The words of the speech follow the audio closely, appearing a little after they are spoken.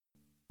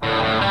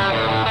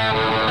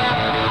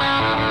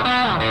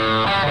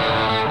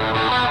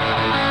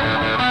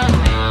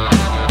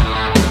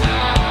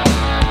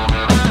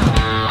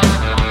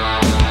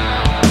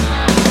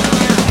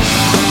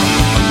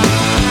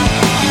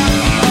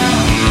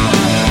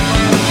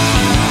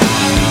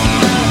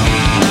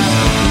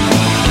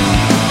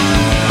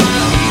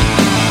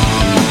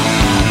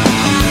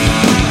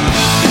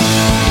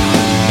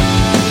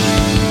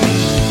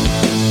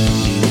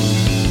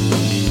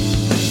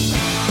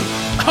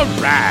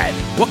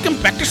right,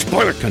 welcome back to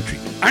Spoiler Country.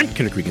 I'm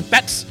Kenrick Regan.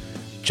 That's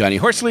Johnny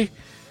Horsley.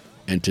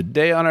 And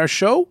today on our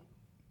show,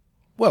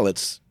 well,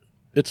 it's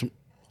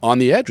On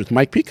the Edge with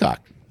Mike Peacock.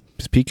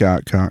 His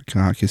peacock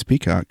cock, his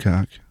peacock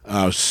cock.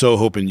 I was so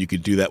hoping you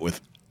could do that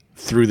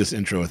through this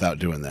intro without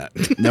doing that.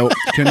 Nope,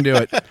 couldn't do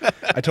it.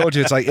 I told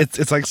you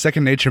it's like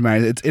second nature,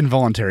 man. It's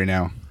involuntary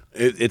now.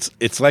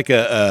 It's like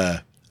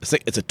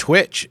it's a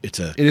twitch. It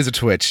is a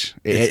twitch.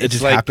 It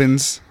just like,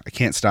 happens. I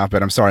can't stop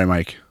it. I'm sorry,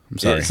 Mike. I'm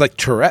sorry. It's like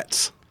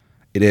Tourette's.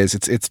 It is.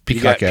 It's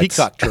peacock.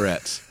 Peacock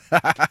Tourette's.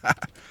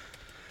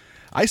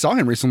 I saw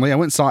him recently. I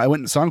went and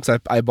saw him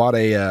because I bought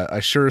a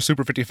Shure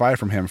Super 55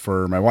 from him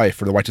for my wife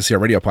for the Y2CR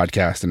radio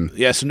podcast. And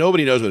yeah, so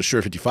nobody knows what a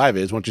Shure 55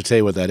 is. Why don't you tell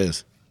you what that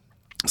is?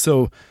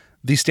 So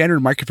the standard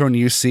microphone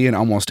you see in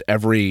almost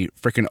every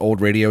freaking old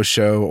radio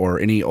show or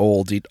any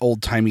old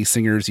timey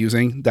singers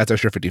using, that's a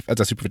Shure 50.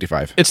 That's a Super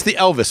 55. It's the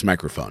Elvis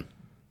microphone.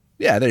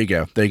 Yeah, there you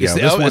go.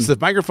 It's the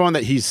microphone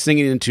that he's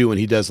singing into when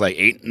he does like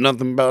 "Ain't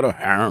Nothing But a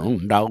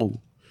Hound Dog."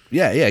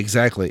 Yeah,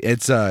 exactly.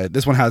 It's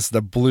this one has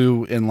the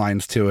blue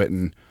inlines to it,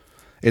 and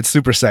it's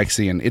super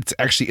sexy, and it's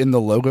actually in the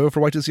logo for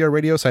Y2CR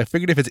Radio. So I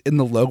figured if it's in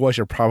the logo, I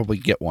should probably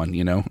get one.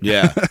 You know?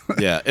 Yeah,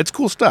 it's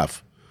cool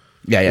stuff.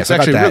 Yeah, it's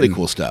actually really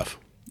cool stuff.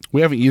 We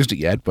haven't used it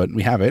yet, but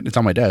we have it. It's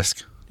on my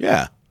desk.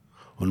 Yeah,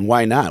 and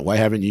why not? Why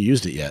haven't you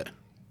used it yet?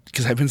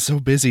 Because I've been so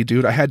busy,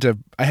 dude. I had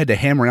to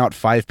hammer out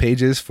 5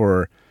 pages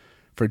for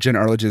Jen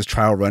Arledge's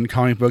trial run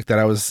comic book that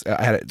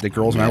the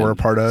girls and I were a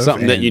part of.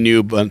 Something that you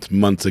knew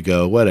months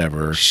ago,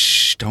 whatever.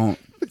 Shh, don't.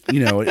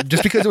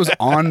 Just because it was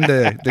on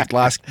the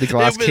glass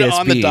KSB. Been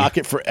on the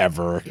docket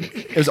forever.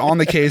 It was on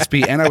the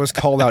KSB, and I was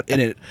called out in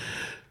it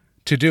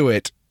to do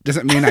it.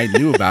 Doesn't mean I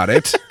knew about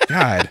it.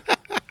 God.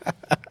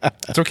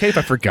 It's okay if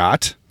I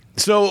forgot.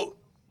 So,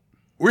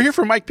 we're here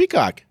for Mike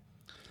Peacock.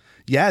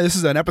 Yeah, this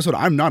is an episode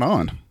I'm not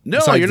on. No,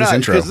 you're not,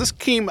 because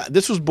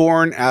this was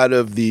born out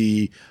of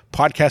the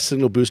podcast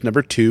Signal Boost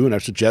number 2, and I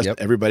suggest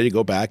everybody to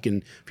go back,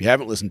 and if you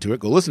haven't listened to it,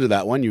 go listen to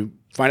that one. You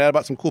find out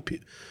about some cool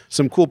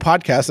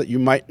podcasts that you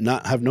might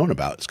not have known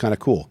about. It's kind of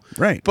cool.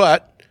 Right.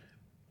 But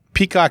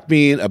Peacock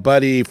being a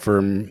buddy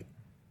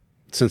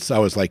since I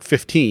was like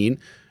 15,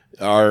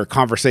 our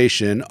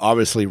conversation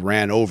obviously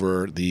ran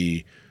over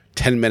the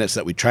 10 minutes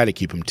that we try to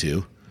keep him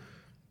to.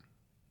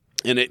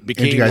 And it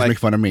became and you guys make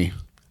fun of me.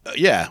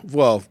 Yeah,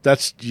 well,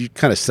 you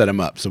kind of set him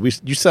up. So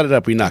you set it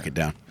up, we knock it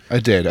down. I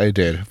did,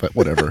 but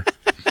whatever.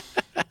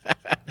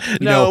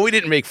 We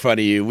didn't make fun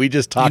of you. We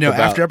just talked about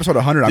after episode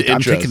 100,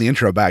 I'm taking the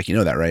intro back. You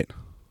know that, right?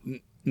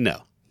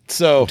 No.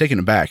 So I'm taking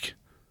it back.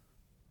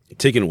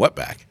 Taking what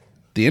back?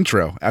 The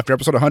intro. After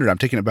episode 100, I'm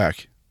taking it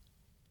back.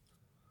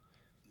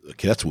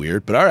 Okay, that's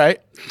weird, but all right.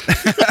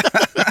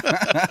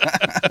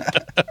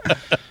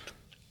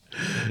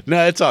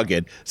 No, it's all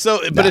good. So,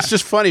 but it's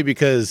just funny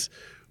because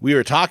we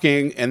were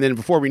talking, and then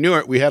before we knew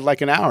it, we had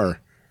like an hour.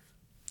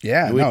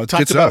 Yeah, and we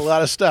talked about a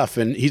lot of stuff,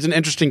 and he's an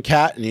interesting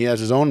cat, and he has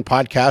his own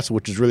podcast,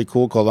 which is really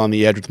cool, called On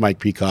the Edge with Mike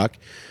Peacock,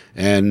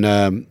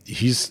 and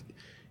he's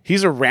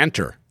a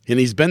ranter, and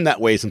he's been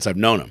that way since I've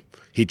known him.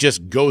 He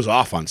just goes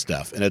off on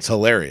stuff, and it's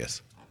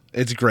hilarious.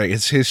 It's great.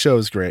 His show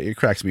is great. It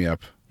cracks me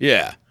up.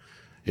 Yeah.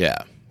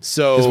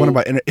 So his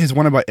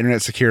one about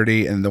internet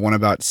security and the one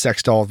about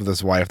sex dolls with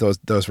his wife.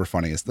 Those were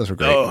funny. Those were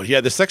great. Oh yeah,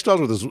 the sex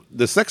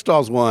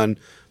dolls one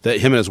that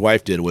him and his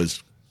wife did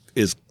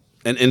is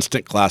an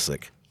instant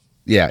classic.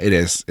 Yeah, it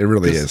is. It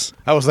really is.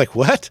 I was like,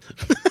 what?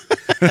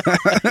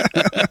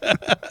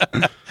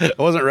 I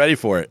wasn't ready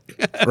for it.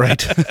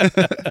 Right.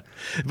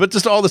 But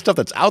just all the stuff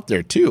that's out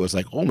there too. It's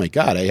like, oh my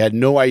God, I had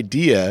no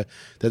idea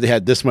that they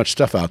had this much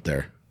stuff out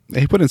there.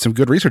 He put in some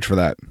good research for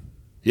that.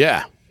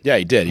 Yeah,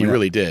 he did. He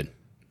really did.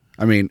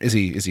 I mean, is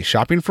he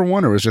shopping for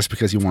one, or was it just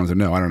because he wanted to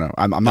know? I don't know.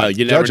 I'm not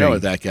you judging. never know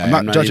with that guy.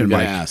 I'm not judging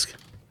Mike. Ask.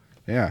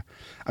 Yeah.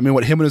 I mean,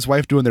 what him and his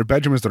wife do in their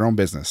bedroom is their own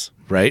business.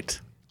 Right.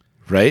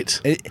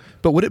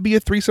 But would it be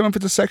a threesome if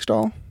it's a sex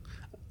doll?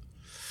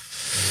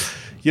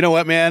 You know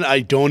what, man?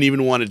 I don't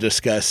even want to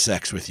discuss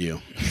sex with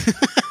you.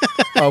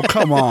 Oh,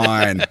 come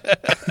on.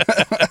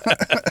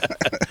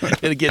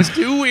 It gets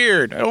too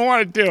weird. I don't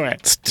want to do it.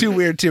 It's too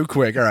weird, too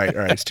quick. All right.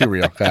 It's too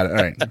real. Got it. All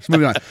right. Let's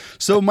move on.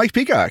 So, Mike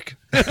Peacock.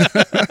 And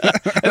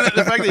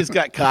the fact that he's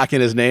got cock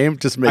in his name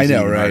just makes it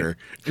even harder.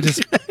 It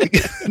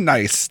just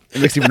nice.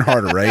 It makes it even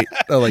harder, right?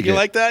 I like you it.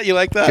 Like that? You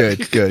like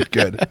that?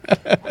 Good.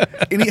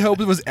 Any hope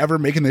of us ever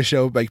making the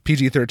show like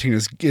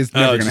PG-13 is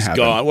never going to happen.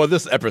 Gone. Well,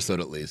 this episode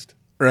at least.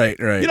 Right.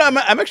 You know,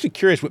 I'm actually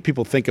curious what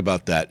people think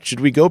about that. Should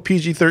we go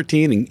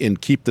PG-13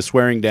 and keep the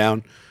swearing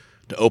down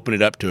to open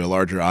it up to a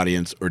larger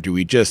audience, or do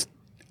we just?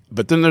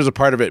 But then there's a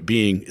part of it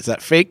being, is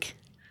that fake?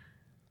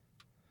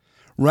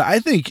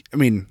 Right. I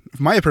mean,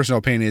 my personal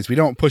opinion is we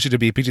don't push it to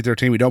be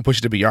PG-13. We don't push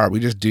it to be R. We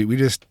just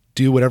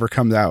do whatever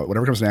comes out,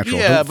 whatever comes natural.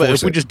 Yeah, but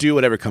if we just do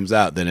whatever comes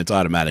out, then it's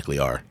automatically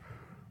R.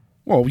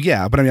 Well,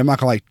 yeah, but I mean,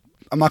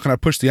 I'm not gonna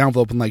push the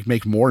envelope and like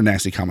make more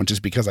nasty comments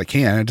just because I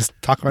can. I just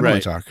talk about my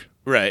talk.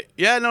 Right.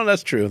 Yeah. No,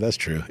 that's true.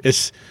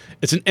 It's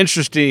an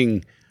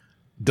interesting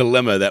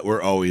dilemma that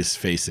we're always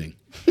facing.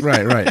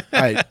 Right.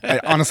 I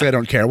honestly, I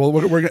don't care. Well,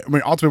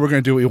 ultimately, we're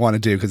going to do what we want to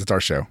do because it's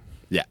our show.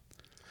 Yeah.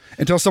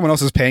 Until someone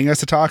else is paying us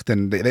to talk,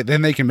 then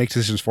they can make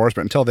decisions for us.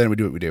 But until then, we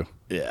do what we do.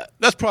 Yeah,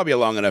 that's probably a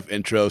long enough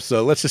intro.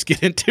 So let's just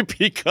get into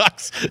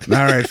Peacocks. All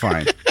right,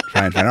 fine.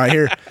 All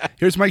right,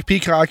 here's Mike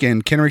Peacock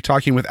and Kenrick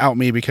talking without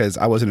me because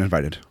I wasn't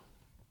invited.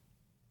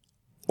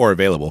 Or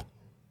available.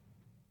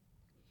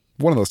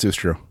 One of those two is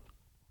true.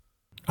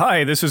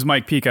 Hi, this is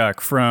Mike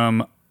Peacock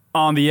from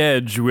On the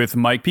Edge with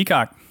Mike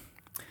Peacock.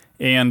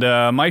 And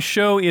my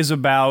show is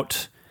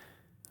about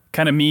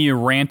kind of me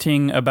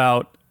ranting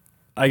about,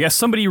 I guess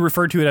somebody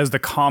referred to it as the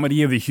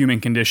comedy of the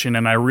human condition,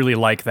 and I really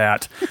like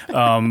that.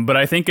 But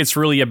I think it's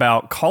really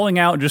about calling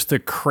out just the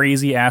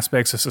crazy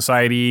aspects of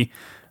society,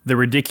 the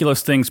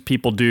ridiculous things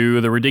people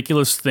do, the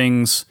ridiculous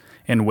things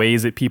and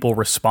ways that people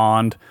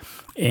respond.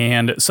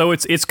 And so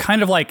it's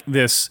kind of like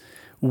this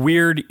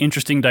weird,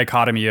 interesting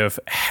dichotomy of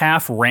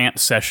half rant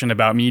session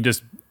about me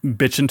just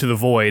bitching to the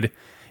void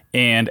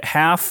and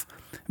half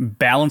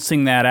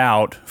balancing that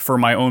out for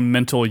my own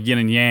mental yin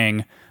and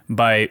yang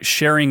by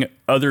sharing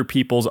other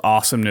people's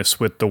awesomeness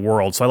with the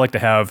world. So I like to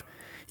have,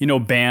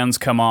 bands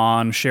come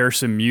on, share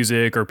some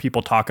music, or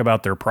people talk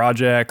about their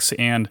projects.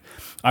 And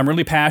I'm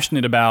really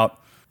passionate about,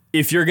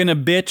 if you're going to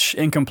bitch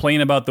and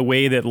complain about the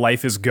way that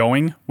life is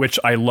going, which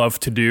I love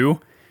to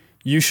do,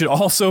 you should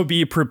also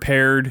be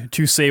prepared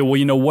to say,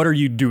 well, what are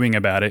you doing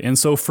about it? And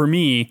so for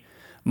me,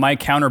 my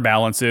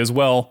counterbalance is,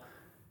 well,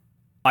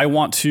 I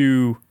want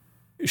to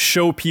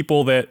show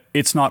people that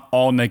it's not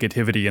all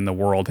negativity in the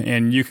world,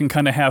 and you can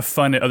kind of have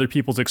fun at other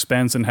people's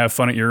expense and have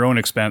fun at your own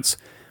expense,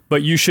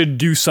 but you should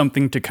do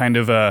something to kind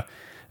of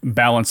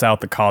balance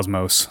out the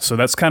cosmos. So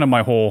that's kind of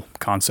my whole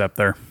concept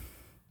there.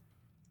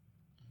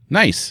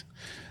 Nice.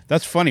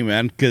 That's funny,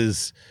 man,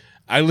 because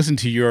I listen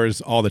to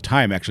yours all the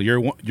time, actually.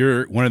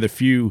 You're one of the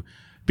few,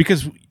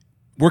 because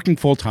working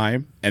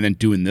full-time and then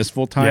doing this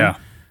full-time, yeah.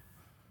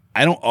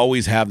 I don't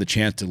always have the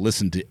chance to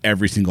listen to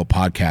every single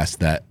podcast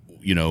that,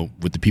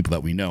 with the people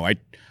that we know.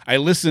 I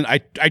listen, I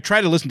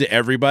try to listen to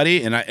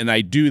everybody, and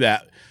I do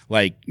that,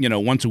 like,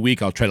 once a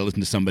week I'll try to listen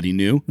to somebody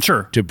new.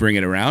 Sure. To bring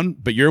it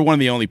around, but you're one of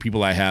the only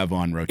people I have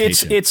on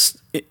rotation.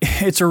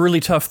 It's a really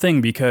tough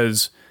thing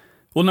because,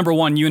 well, number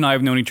one, you and I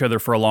have known each other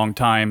for a long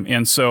time,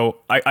 and so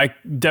I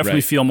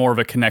definitely feel more of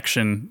a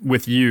connection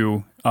with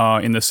you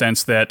in the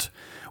sense that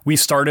we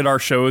started our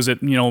shows at,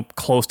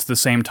 close to the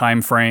same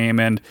time frame,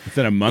 and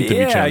within a month of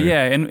each other.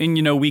 Yeah, and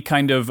we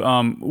kind of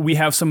we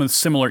have some of the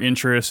similar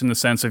interests in the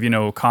sense of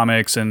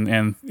comics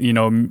and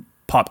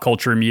pop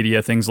culture,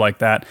 media, things like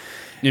that,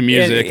 and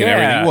music and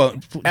everything. Well,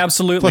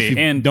 absolutely, plus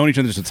and known each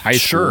other since high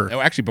school. Sure.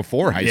 Oh, actually,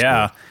 before high school.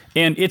 Yeah.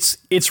 And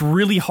it's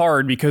really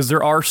hard because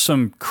there are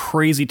some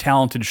crazy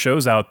talented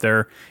shows out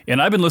there.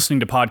 And I've been listening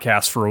to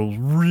podcasts for a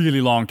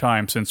really long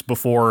time, since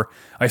before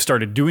I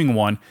started doing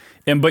one.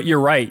 But you're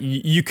right.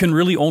 You can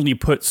really only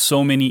put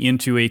so many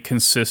into a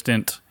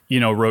consistent,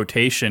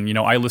 rotation.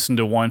 I listen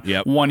to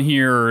one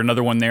here or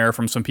another one there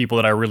from some people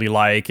that I really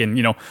like.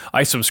 And,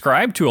 I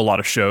subscribe to a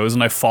lot of shows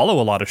and I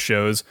follow a lot of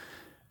shows.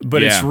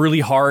 But it's really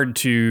hard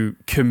to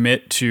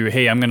commit to,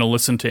 hey, I'm going to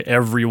listen to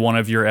every one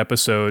of your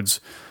episodes,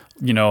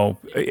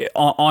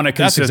 on a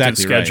consistent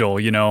schedule,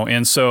 right.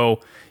 And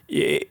so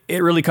it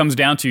really comes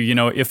down to,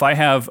 if I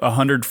have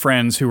 100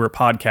 friends who are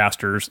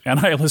podcasters and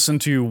I listen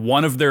to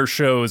one of their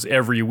shows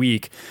every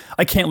week,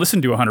 I can't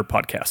listen to 100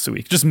 podcasts a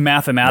week. Just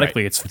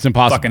mathematically, right. It's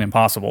impossible. Fucking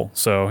impossible.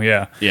 So,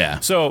 yeah. Yeah.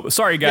 So,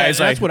 sorry, guys.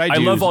 Yeah, that's what I do. I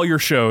love all your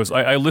shows.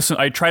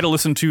 I try to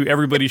listen to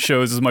everybody's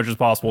shows as much as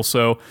possible.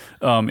 So,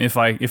 if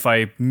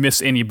I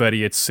miss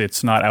anybody,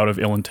 it's not out of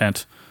ill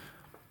intent.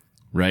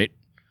 Right.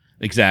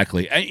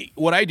 Exactly.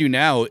 What I do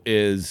now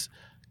is,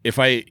 if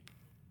I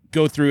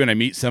go through and I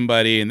meet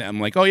somebody and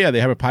I'm like, oh yeah, they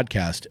have a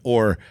podcast,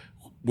 or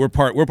we're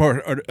part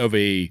of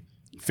a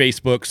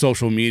Facebook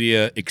social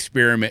media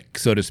experiment,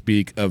 so to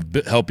speak, of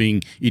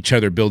helping each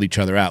other build each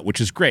other out, which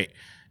is great.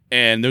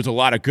 And there's a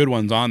lot of good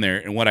ones on there.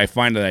 And what I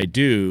find that I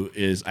do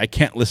is I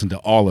can't listen to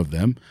all of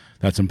them.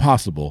 That's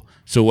impossible.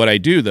 So what I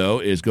do, though,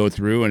 is go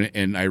through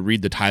and I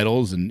read the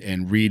titles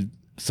and read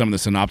some of the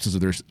synopsis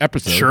of their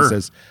episodes. Sure. It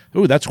says,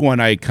 oh, that's one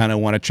I kind of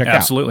want to check out.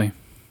 Absolutely.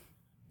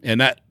 And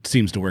that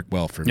seems to work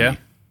well for yeah. me.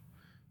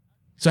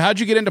 So how'd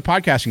you get into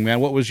podcasting, man?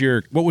 What was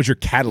your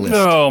catalyst?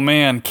 Oh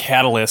man,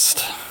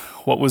 catalyst.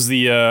 What was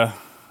the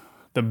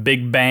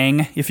big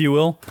bang, if you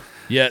will?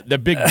 Yeah, the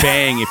big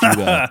bang, if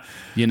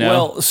you will.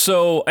 Well,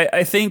 so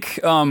I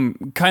think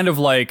kind of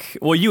like,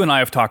 well, you and I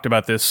have talked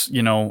about this,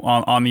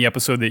 on the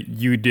episode that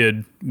you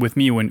did with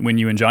me when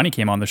you and Johnny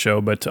came on the show,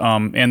 but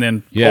and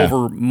then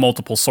over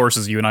multiple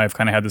sources, you and I have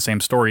kind of had the same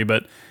story.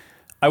 But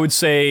I would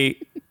say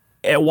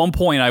at one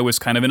point I was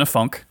kind of in a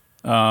funk.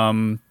 I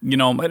don't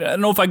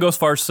know if I go as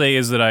far as say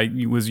is that I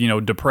was,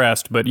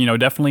 depressed, but,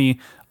 definitely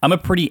I'm a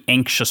pretty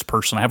anxious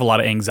person. I have a lot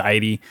of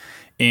anxiety,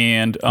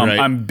 and right.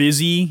 I'm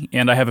busy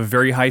and I have a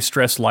very high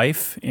stress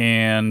life.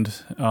 And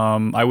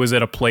I was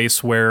at a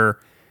place where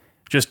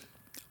just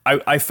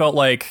I felt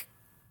like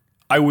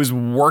I was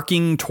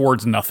working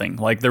towards nothing.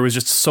 Like there was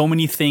just so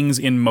many things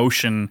in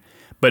motion,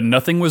 but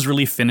nothing was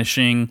really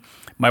finishing.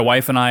 My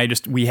wife and I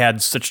we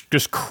had such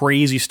just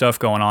crazy stuff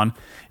going on.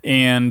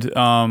 And,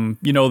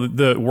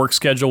 the work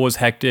schedule was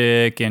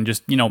hectic and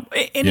just,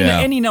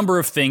 any number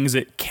of things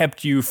that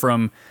kept you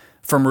from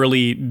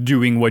really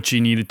doing what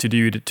you needed to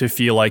do to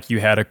feel like you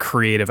had a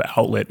creative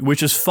outlet,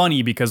 which is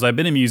funny because I've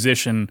been a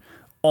musician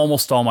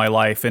almost all my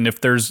life. And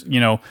if there's,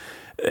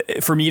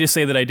 for me to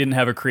say that I didn't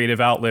have a creative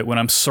outlet when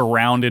I'm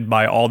surrounded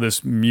by all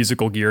this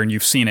musical gear, and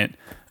you've seen it,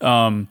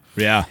 but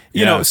it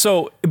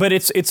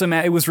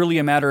was really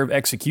a matter of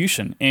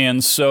execution.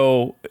 And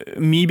so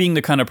me being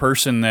the kind of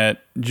person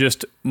that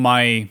just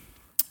my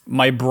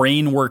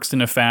brain works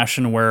in a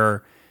fashion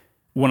where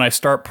when I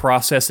start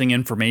processing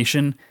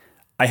information,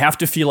 I have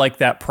to feel like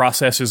that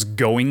process is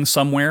going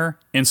somewhere.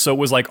 And so it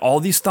was like all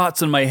these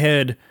thoughts in my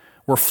head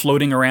were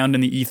floating around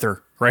in the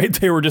ether, right?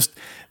 They were just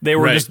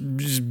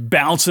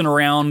bouncing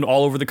around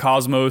all over the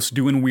cosmos,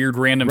 doing weird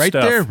random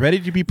stuff. Right there, ready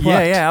to be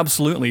plucked. Yeah,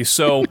 absolutely.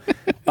 So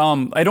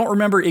I don't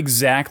remember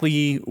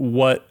exactly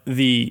what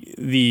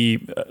the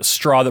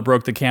straw that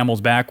broke the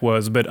camel's back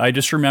was, but I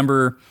just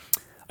remember,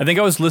 I think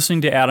I was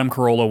listening to Adam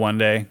Carolla one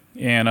day,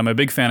 and I'm a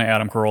big fan of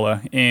Adam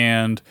Carolla,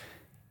 and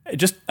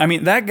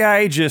that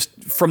guy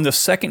just, from the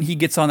second he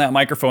gets on that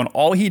microphone,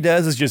 all he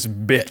does is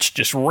just bitch,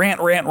 just rant.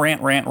 And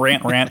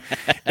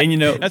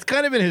that's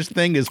kind of been his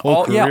thing his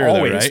whole career, yeah,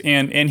 always. Though, right?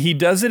 And he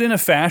does it in a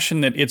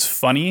fashion that it's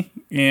funny,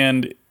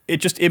 and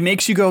it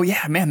makes you go,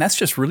 yeah, man, that's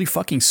just really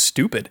fucking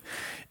stupid.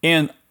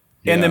 And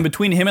then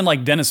between him and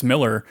like Dennis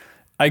Miller,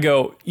 I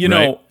go,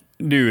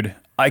 dude,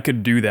 I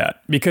could do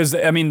that, because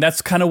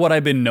that's kind of what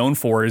I've been known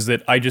for, is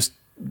that I just,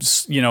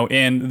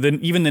 and then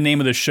even the name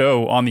of the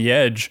show, On the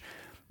Edge,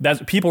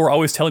 that people were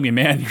always telling me,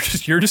 man,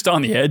 you're just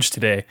on the edge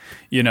today,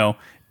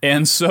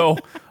 And so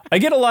I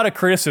get a lot of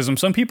criticism.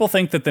 Some people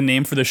think that the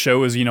name for the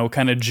show is,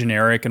 kind of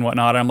generic and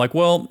whatnot. I'm like,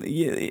 well,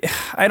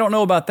 I don't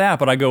know about that,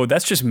 but I go,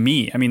 that's just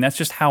me. That's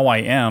just how I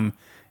am,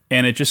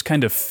 and it just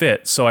kind of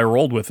fit. So I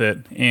rolled with it,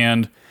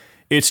 and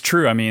it's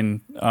true.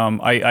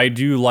 I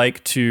do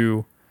like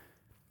to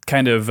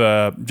kind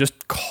of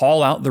just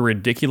call out the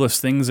ridiculous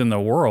things in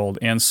the world.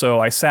 And so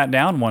I sat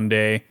down one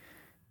day,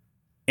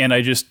 and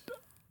I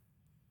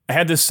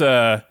had this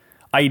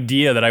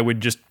idea that I would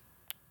just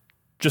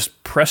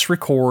press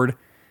record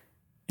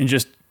and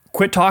just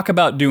quit talk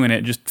about doing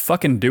it. Just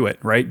fucking do it,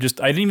 right? I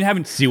didn't even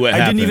have see what I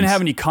happens. didn't even have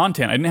any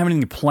content. I didn't have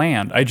anything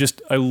planned. I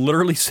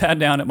literally sat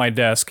down at my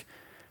desk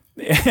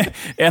and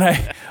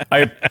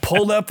I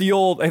pulled up the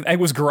old. I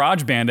was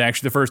GarageBand,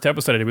 actually. The first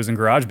episode I did was in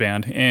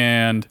GarageBand,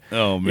 and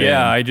oh man,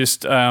 yeah, I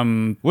just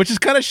which is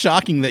kind of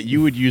shocking that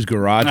you would use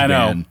GarageBand. I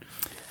know.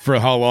 For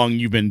how long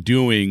you've been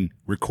doing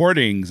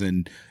recordings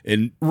and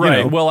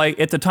right. Well,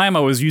 at the time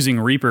I was using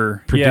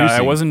Reaper. Producing.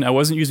 Yeah, I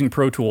wasn't using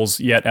Pro Tools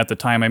yet at the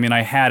time.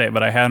 I had it,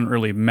 but I hadn't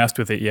really messed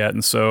with it yet.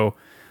 And so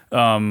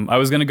I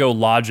was going to go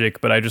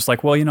Logic, but I just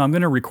like, well, I'm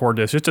going to record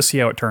this just to see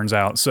how it turns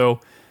out. So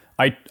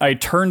I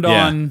turned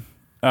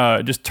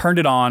turned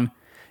it on,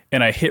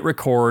 and I hit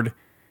record,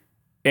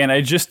 and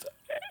I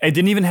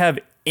didn't even have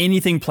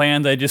anything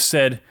planned. I just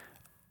said,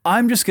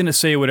 I'm just going to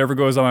say whatever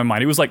goes on my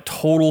mind. It was like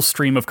total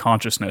stream of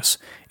consciousness.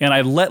 And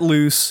I let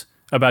loose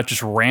about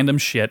just random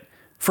shit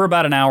for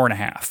about an hour and a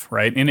half,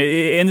 right? And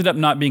it ended up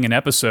not being an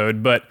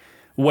episode, but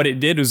what it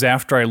did was,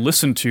 after I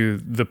listened to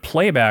the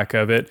playback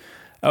of it,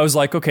 I was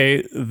like,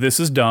 okay, this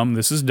is dumb,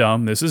 this is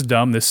dumb, this is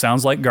dumb, this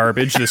sounds like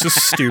garbage, this is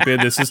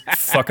stupid, this is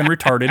fucking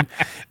retarded.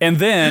 And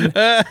then,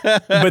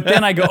 but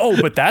then I go,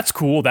 oh, but that's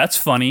cool, that's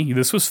funny,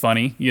 this was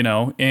funny,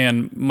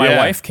 and my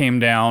wife came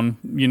down,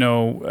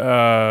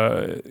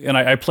 and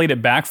I played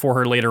it back for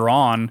her later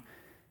on,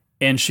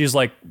 and she's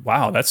like,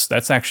 wow,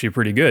 that's actually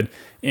pretty good.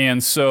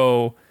 And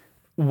so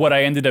what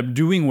I ended up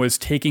doing was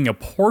taking a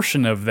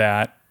portion of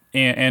that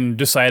and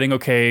deciding,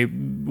 okay,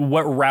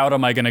 what route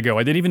am I going to go?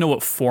 I didn't even know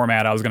what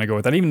format I was going to go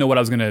with. I didn't even know what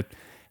I was going to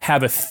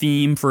have a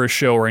theme for a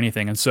show or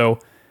anything. And so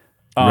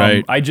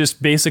I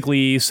just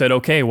basically said,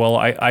 okay, well,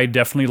 I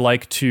definitely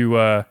like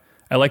to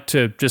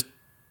just,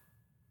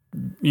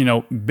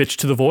 bitch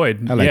to the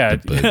void. I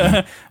like the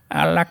boogie.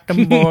 I like the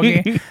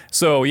boogie.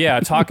 So yeah,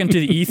 talking to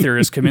the ether,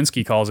 as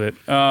Kaminsky calls it.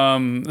 Yeah,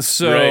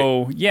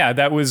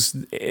 that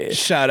was.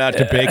 Shout out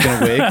to Bacon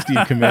and Wig, Steve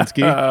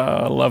Kaminsky.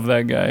 I love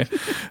that guy.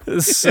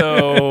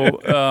 So,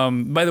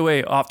 by the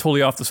way,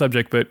 totally off the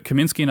subject, but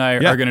Kaminsky and I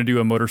are going to do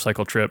a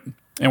motorcycle trip,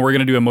 and we're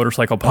going to do a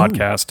motorcycle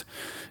podcast.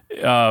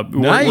 Nice.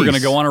 We're going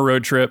to go on a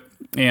road trip,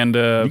 and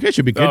you guys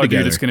should be good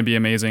together. Dude, it's going to be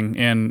amazing.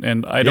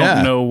 And I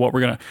don't know what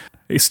we're going to.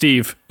 Hey,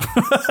 Steve.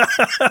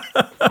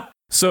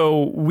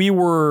 So we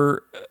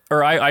were,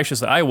 or I should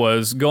say, I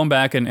was going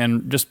back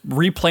and just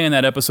replaying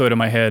that episode in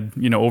my head,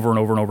 over and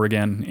over and over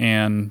again,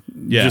 and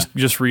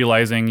just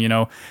realizing,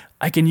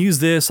 I can use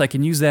this, I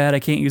can use that, I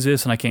can't use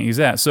this, and I can't use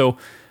that. So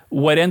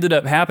what ended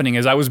up happening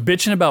is I was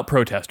bitching about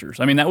protesters.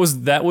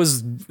 That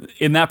was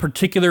in that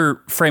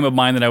particular frame of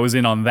mind that I was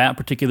in on that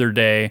particular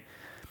day.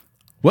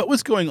 What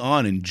was going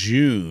on in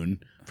June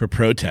for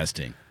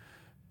protesting?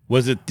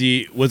 Was it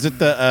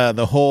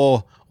the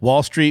whole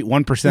Wall Street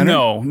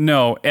 1%?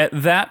 No.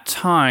 At that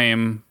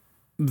time,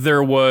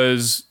 there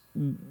was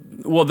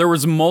well, there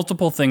was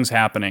multiple things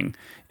happening,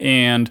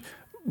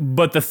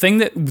 but the thing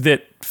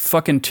that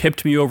fucking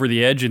tipped me over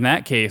the edge in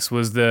that case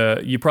was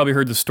you probably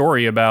heard the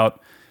story about,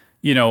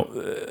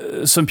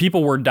 some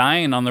people were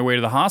dying on their way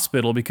to the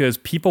hospital because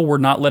people were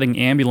not letting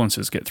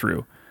ambulances get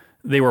through.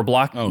 They were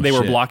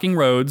blocking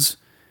roads.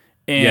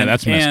 And,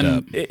 that's messed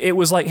up. It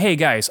was like, hey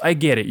guys, I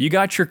get it. You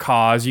got your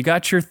cause, you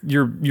got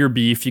your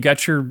beef, you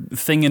got your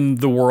thing in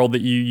the world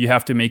that you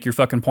have to make your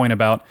fucking point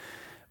about,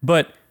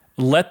 but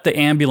let the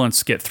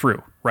ambulance get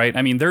through, right?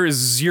 I mean, there is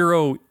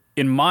zero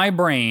in my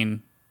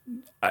brain.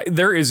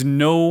 There is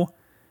no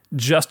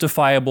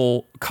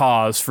justifiable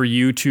cause for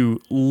you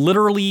to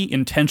literally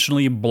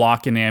intentionally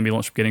block an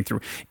ambulance from getting through.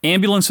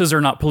 Ambulances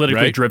are not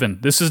politically driven.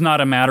 This is not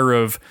a matter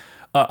of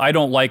I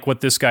don't like what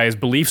this guy's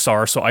beliefs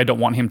are, so I don't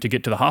want him to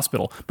get to the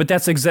hospital. But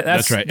that's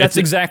right. That's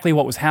exactly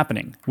what was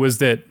happening. Was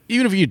that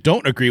even if you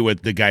don't agree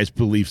with the guy's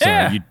beliefs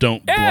are, you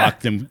don't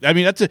block them. I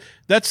mean,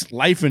 that's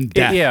life and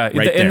death.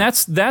 And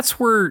that's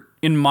where,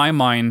 in my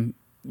mind,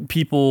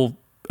 people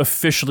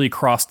officially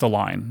crossed the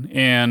line.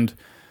 And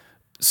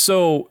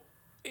so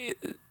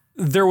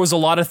there was a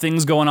lot of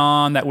things going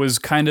on that was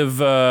kind of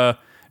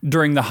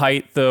during the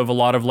height of a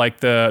lot of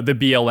like the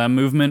BLM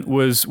movement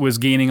was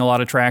gaining a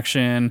lot of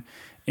traction.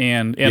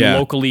 And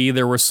locally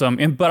there was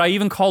but I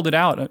even called it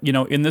out,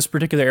 in this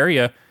particular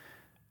area,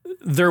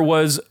 there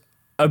was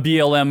a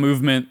BLM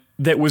movement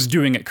that was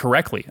doing it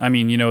correctly. I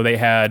mean, they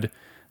had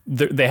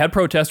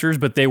protesters,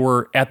 but they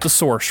were at the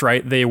source,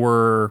 right? They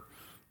were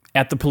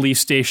at the police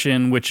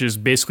station, which is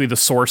basically the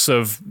source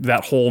of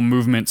that whole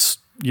movement's,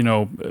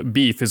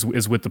 beef is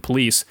with the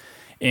police.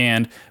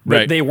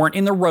 But they weren't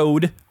in the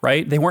road,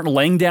 right? They weren't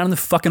laying down in the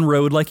fucking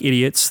road like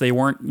idiots. They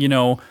weren't,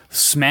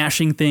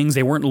 smashing things.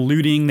 They weren't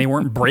looting. They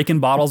weren't breaking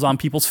bottles on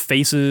people's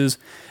faces.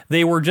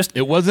 They were just...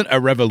 It wasn't a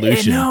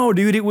revolution. No,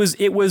 dude. It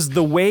was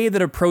the way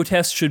that a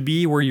protest should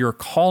be, where you're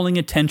calling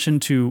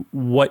attention to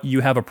what you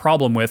have a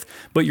problem with,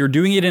 but you're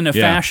doing it in a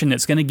fashion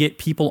that's going to get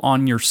people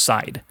on your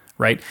side.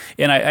 Right.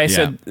 And I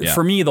said,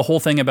 for me, the whole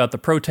thing about the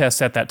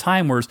protests at that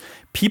time was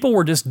people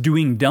were just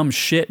doing dumb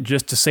shit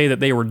just to say that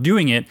they were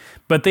doing it,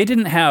 but they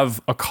didn't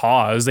have a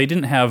cause. They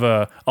didn't have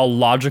a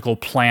logical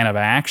plan of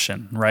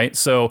action. Right.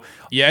 So,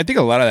 I think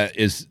a lot of that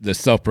is the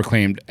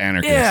self-proclaimed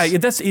anarchists. Yeah,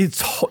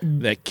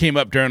 that came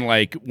up during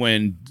like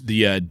when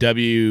the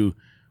WTC,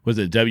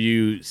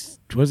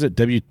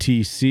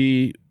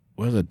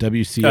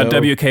 WCO?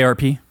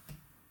 WKRP.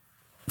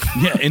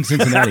 Yeah, in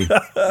Cincinnati.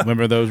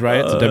 Remember those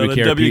riots? The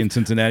WKRP in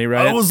Cincinnati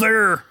riots?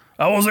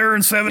 I was there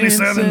in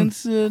 77. In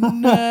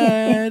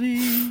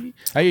Cincinnati.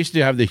 I used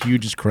to have the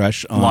hugest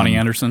crush on Lonnie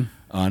Anderson.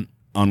 On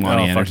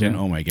Lonnie Anderson. Yeah.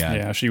 Oh my God.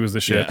 Yeah, she was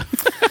the shit.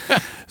 Yeah.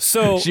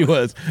 So she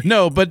was.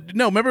 No,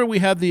 remember we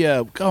had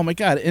the oh my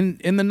God, in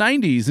the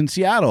 90s in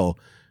Seattle,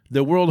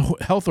 the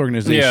World Health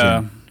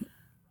Organization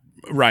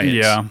riots.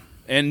 Yeah.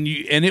 And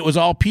it was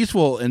all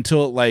peaceful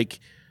until like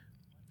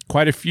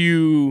quite a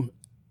few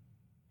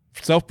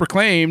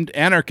self-proclaimed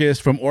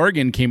anarchists from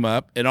Oregon came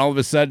up, and all of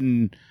a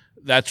sudden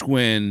that's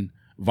when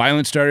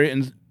violence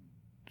started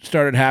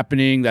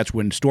happening. That's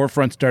when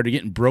storefronts started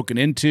getting broken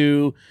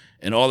into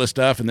and all this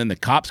stuff. And then the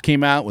cops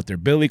came out with their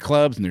billy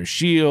clubs and their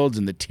shields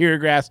and the tear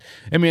gas.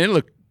 I mean, it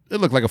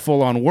looked like a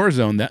full-on war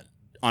zone that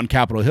on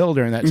Capitol Hill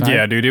during that time.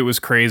 Yeah, dude, it was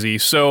crazy.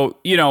 So,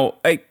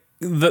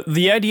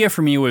 the idea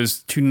for me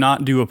was to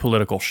not do a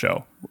political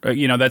show.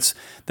 That's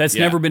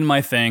never been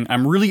my thing.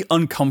 I'm really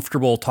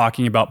uncomfortable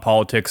talking about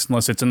politics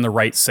unless it's in the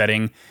right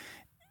setting.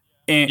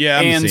 I'm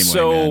the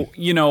same way,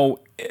 man.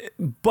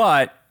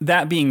 But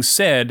that being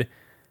said,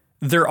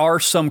 there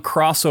are some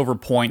crossover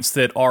points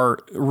that are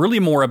really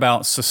more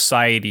about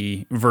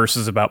society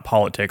versus about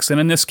politics. And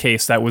in this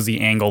case, that was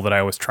the angle that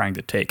I was trying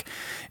to take.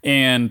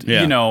 And,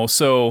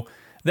 so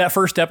that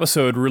first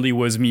episode really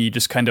was me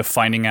just kind of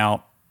finding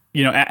out,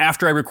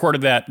 after I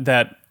recorded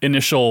that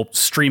initial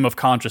stream of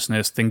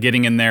consciousness, then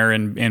getting in there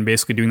and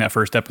basically doing that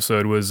first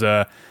episode was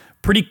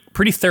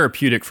pretty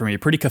therapeutic for me,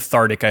 pretty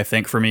cathartic, I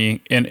think, for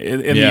me. And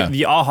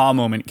the aha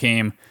moment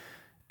came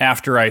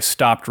after I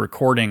stopped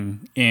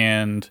recording.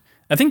 And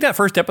I think that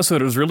first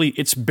episode was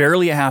it's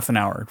barely a half an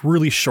hour,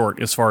 really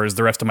short as far as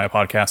the rest of my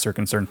podcasts are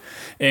concerned.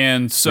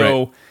 And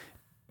so,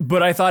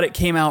 but I thought it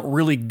came out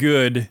really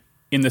good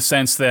in the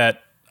sense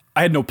that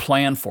I had no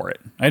plan for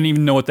it. I didn't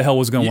even know what the hell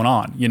was going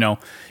on,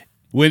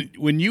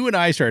 When you and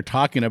I started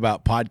talking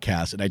about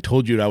podcasts, and I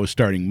told you that I was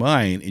starting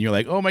mine, and you're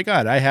like, "Oh my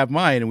God, I have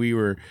mine," and we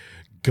were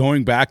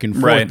going back and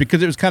forth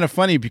because it was kind of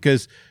funny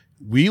because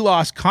we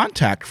lost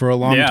contact for a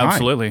long time. Yeah,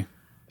 absolutely,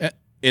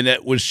 and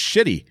it was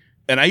shitty.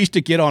 And I used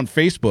to get on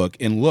Facebook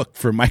and look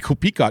for Michael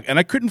Peacock, and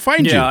I couldn't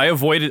find you. Yeah, I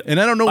avoided, and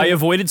I don't know. I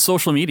avoided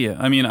social media.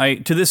 I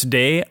mean, to this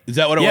day, is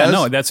that what it was? Yeah,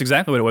 no, that's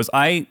exactly what it was.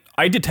 I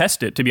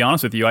detest it, to be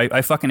honest with you.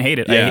 I fucking hate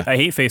it. Yeah. I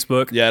hate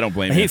Facebook. Yeah, I don't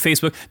blame you. I hate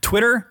Facebook.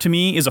 Twitter, to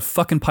me, is a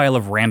fucking pile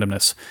of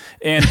randomness.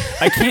 And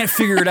I can't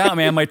figure it out,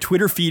 man. My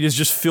Twitter feed is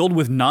just filled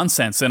with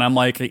nonsense. And I'm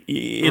like,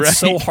 it's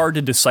so hard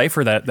to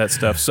decipher that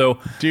stuff. So,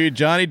 dude,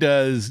 Johnny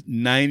does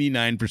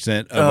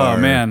 99% of our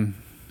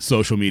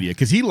social media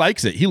because he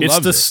likes it. He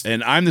loves it,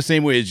 and I'm the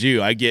same way as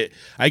you. I get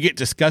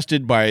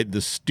disgusted by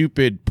the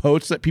stupid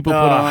posts that people put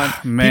on.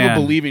 Man.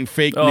 People believing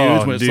fake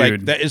news when it's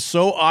like that is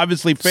so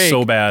obviously fake.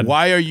 So bad.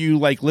 Why are you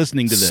like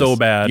listening to this? So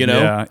bad. You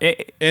know. Yeah.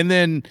 And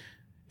then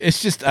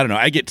it's just I don't know.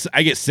 I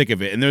get sick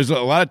of it, and there's a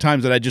lot of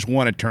times that I just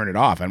want to turn it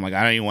off. I'm like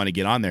I don't even want to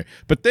get on there,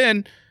 but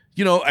then.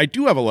 I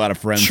do have a lot of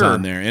friends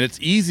on there, and it's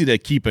easy to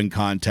keep in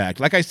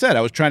contact. Like I said,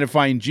 I was trying to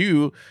find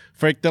you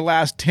for like the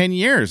last 10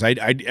 years. I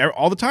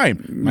all the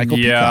time. Michael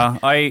Peacock.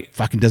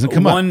 Fucking doesn't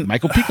come up.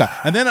 Michael Peacock.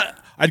 And then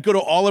I'd go to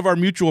all of our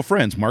mutual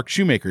friends, Mark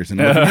Shoemakers,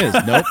 and it wasn't his.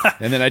 Nope.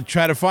 And then I'd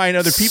try to find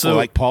other people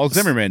like Paul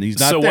Zimmerman. He's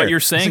not there. So what you're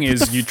saying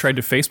is you tried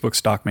to Facebook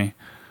stalk me.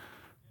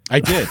 I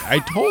did. I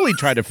totally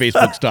tried to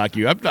Facebook stalk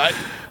you.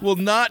 Will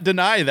not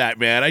deny that,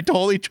 man. I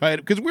totally tried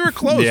because we were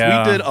close.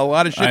 Yeah, we did a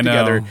lot of shit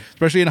together,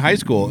 especially in high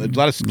school. A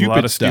lot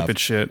of stupid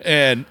shit.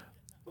 And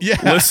yeah,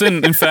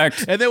 listen. In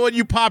fact, and then when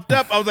you popped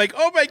up, I was like,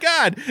 "Oh my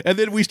god!" And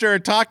then we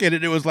started talking,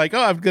 and it was like,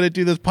 "Oh, I'm going to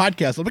do this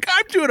podcast." I'm like,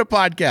 "I'm doing a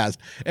podcast,"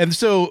 and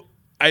so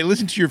I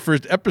listened to your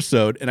first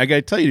episode, and I got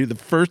to tell you, the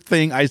first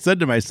thing I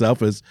said to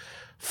myself was.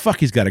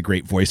 Fuck, he's got a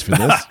great voice for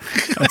this.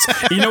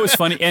 It's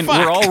funny, and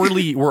we're all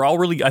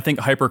really, I think,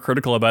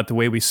 hypercritical about the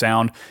way we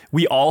sound.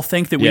 We all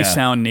think that we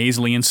sound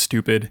nasally and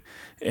stupid,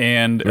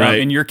 and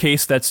in your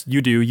case,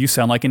 you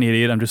sound like an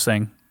idiot. I'm just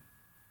saying.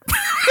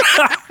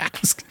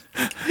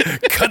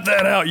 Cut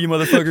that out, you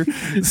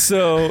motherfucker.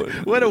 So,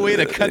 what a way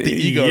to cut the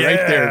ego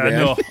right there, man.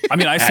 No, I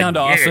mean, I sound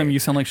awesome. You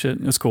sound like shit.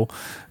 It's cool.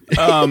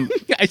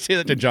 I say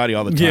that to Johnny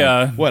all the time.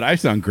 Yeah. What? I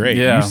sound great.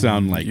 Yeah. You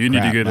sound like you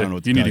need to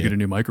get a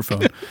new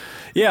microphone.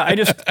 Yeah,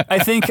 I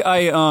think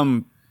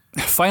I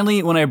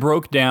finally when I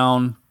broke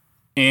down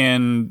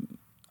and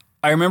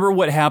I remember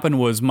what happened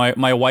was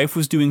my wife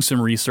was doing some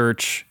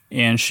research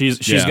and she's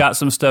got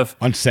some stuff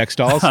on sex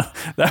dolls.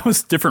 That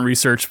was different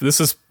research. But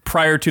this is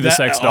prior to the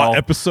sex doll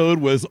episode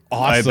was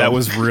awesome. That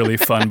was really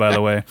fun, by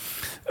the way.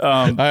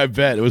 I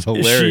bet it was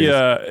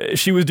hilarious.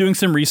 She was doing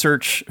some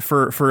research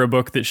for a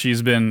book that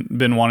she's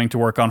been wanting to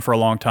work on for a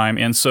long time,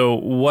 and so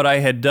what I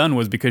had done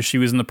was because she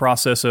was in the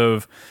process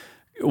of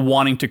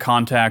wanting to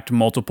contact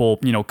multiple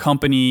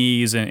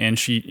companies, and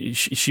she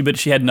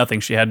had nothing.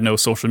 She had no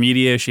social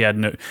media. She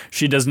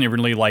doesn't even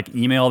really like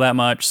email that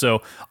much.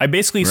 So I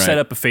basically set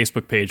up a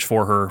Facebook page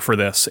for her for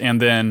this, and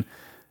then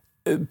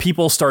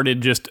people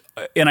started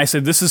and I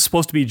said, this is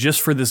supposed to be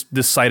just for this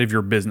side of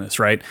your business,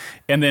 right?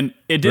 And then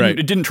it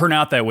didn't turn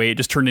out that way. It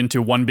just turned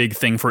into one big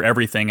thing for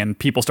everything. And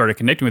people started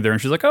connecting with her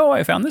and she's like, oh,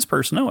 I found this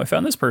person. Oh, I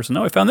found this person.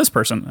 Oh, I found this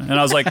person. And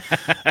I was like,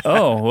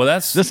 oh, well,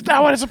 that's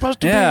not what it's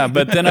supposed to be. Yeah.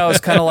 But then I was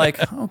kind of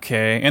like,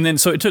 okay. And then,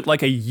 so it took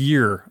like a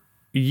year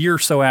or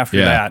so after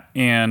that.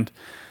 And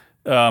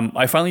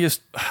I finally I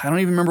don't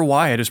even remember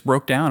why. I just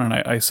broke down and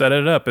I set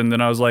it up. And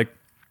then I was like,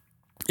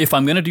 if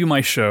I'm going to do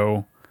my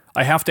show,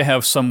 I have to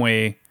have some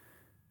way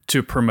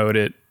to promote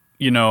it.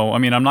 I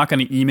mean, I'm not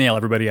going to email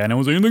everybody I know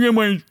and say, look at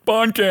my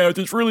podcast,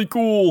 it's really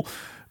cool.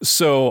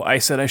 So I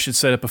said I should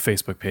set up a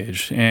Facebook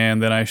page. And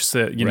then I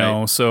said,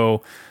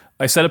 so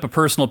I set up a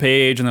personal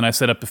page and then I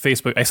set up the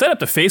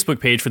Facebook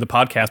page for the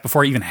podcast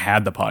before I even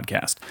had the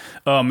podcast.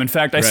 In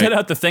fact, I set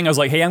out the thing. I was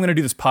like, hey, I'm going to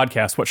do this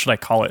podcast. What should I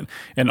call it?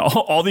 And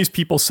all these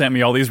people sent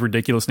me all these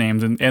ridiculous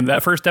names. And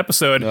that first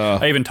episode,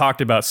 I even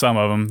talked about some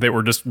of them. They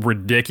were just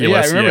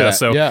ridiculous. Yeah, I remember that.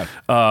 So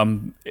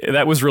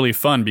that was really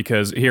fun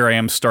because here I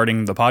am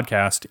starting the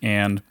podcast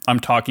and I'm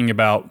talking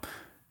about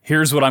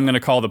here's what I'm going to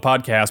call the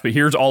podcast, but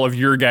here's all of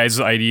your guys'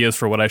 ideas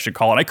for what I should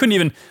call it. I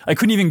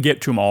couldn't even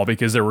get to them all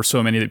because there were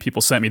so many that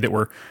people sent me that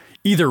were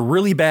either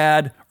really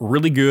bad,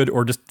 really good,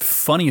 or just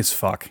funny as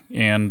fuck.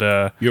 And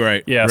you're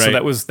right. Yeah, so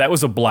that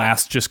was a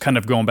blast. Just kind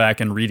of going back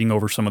and reading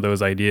over some of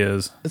those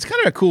ideas. It's kind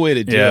of a cool way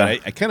to do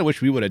it. I kind of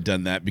wish we would have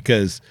done that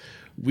because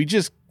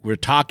we're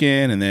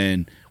talking and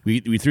then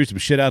we threw some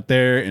shit out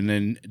there and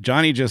then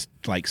Johnny just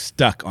like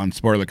stuck on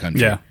spoiler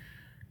country. Yeah.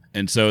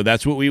 And so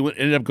that's what we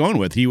ended up going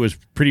with. He was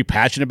pretty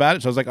passionate about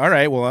it. So I was like, all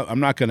right, well, I'm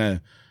not going to,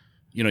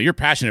 you're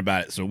passionate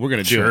about it. So we're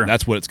going to do it.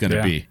 That's what it's going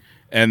to be.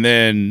 And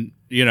then,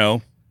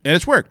 and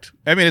it's worked.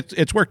 I mean,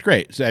 it's worked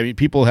great. So, I mean,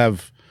 people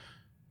have,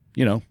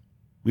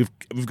 we've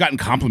gotten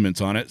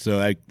compliments on it. So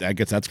I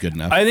guess that's good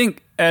enough. I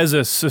think as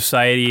a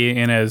society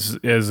and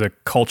as a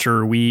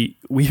culture, we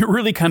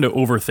really kind of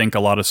overthink a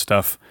lot of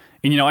stuff.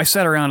 And, I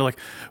sat around like,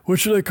 what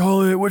should I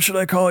call it? What should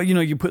I call it?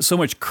 You put so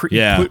much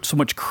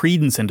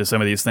credence into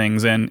some of these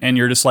things. And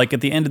you're just like,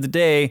 at the end of the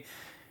day,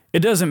 it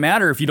doesn't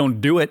matter if you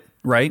don't do it,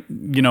 right?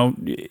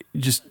 You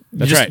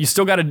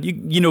still got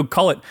to,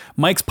 call it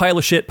Mike's Pile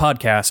of Shit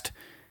podcast.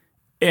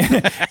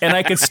 And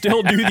I could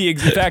still do in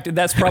fact,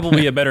 that's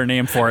probably a better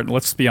name for it.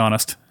 Let's be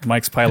honest.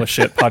 Mike's Pile of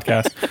Shit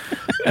podcast.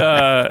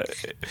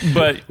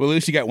 But well, at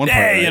least you got one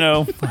part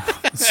right.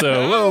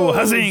 So,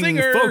 huzzing,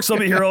 folks, I'll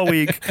be here all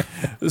week.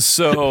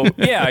 So,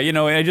 yeah,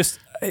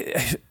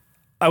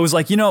 I was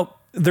like,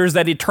 there's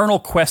that eternal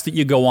quest that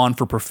you go on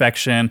for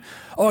perfection.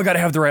 Oh, I got to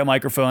have the right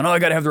microphone. Oh, I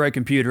got to have the right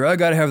computer. I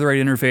got to have the right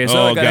interface.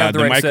 Oh, I got to have the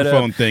right setup. The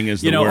microphone thing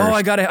is the worst. Oh,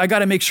 I got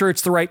to make sure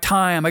it's the right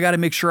time. I got to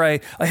make sure I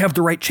have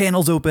the right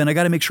channels open. I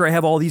got to make sure I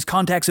have all these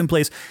contacts in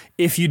place.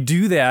 If you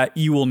do that,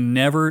 you will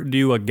never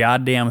do a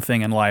goddamn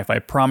thing in life. I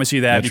promise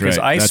you that. Because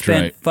I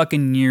spent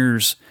fucking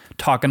years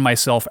talking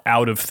myself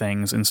out of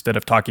things instead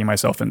of talking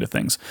myself into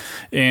things.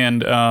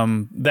 And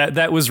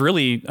that was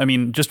really, I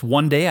mean, just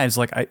one day I was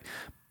like,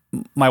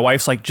 my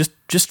wife's like,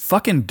 just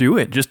fucking do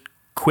it. Just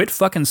quit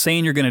fucking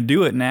saying you're going to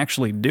do it and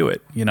actually do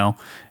it, you know?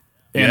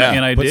 And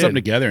I put did. something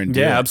together and do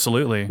it. Yeah,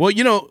 absolutely. Well,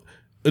 you know,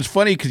 it's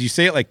funny because you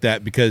say it like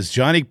that because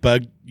Johnny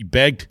bugged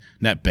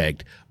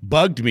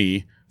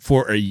me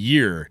for a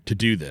year to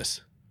do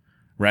this,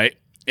 right?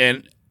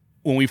 And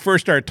when we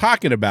first started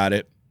talking about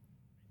it,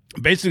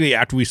 basically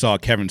after we saw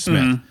Kevin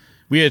Smith,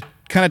 we had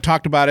kind of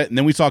talked about it, and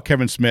then we saw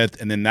Kevin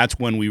Smith, and then that's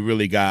when we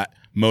really got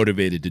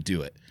motivated to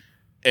do it.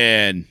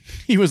 And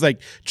he was like,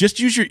 just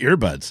use your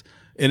earbuds.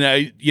 And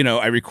I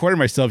recorded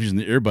myself using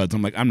the earbuds.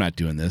 I'm like, I'm not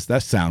doing this.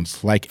 That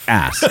sounds like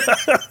ass.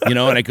 And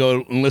I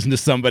go and listen to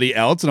somebody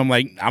else, and I'm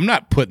like, I'm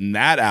not putting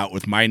that out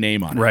with my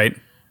name on it. Right.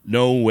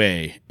 No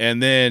way.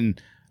 And then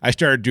I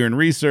started doing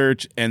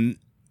research, and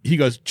he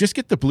goes, just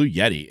get the Blue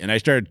Yeti. And I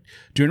started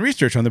doing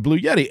research on the Blue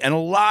Yeti. And a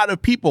lot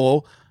of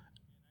people,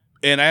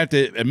 and I have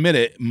to admit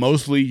it,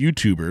 mostly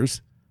YouTubers,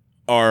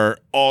 are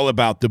all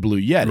about the Blue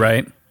Yeti.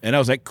 Right. And I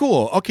was like,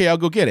 cool. Okay, I'll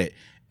go get it.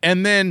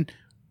 And then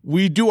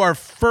we do our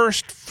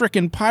first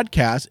freaking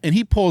podcast, and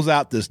he pulls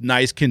out this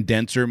nice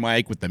condenser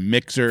mic with the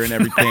mixer and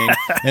everything,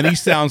 and he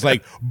sounds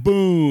like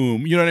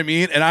boom. You know what I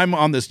mean? And I'm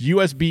on this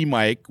USB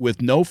mic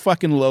with no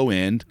fucking low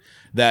end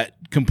that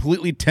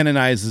completely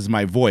tenonizes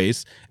my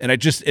voice, and it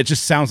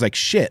just sounds like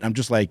shit. I'm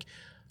just like,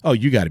 oh,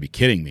 you got to be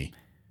kidding me.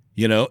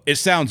 It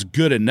sounds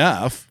good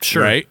enough,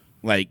 sure, right?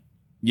 Like,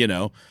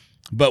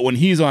 but when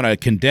he's on a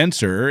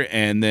condenser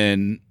and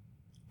then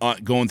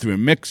going through a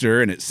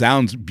mixer and it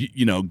sounds,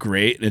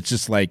 great. It's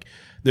just like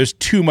there's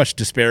too much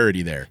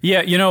disparity there.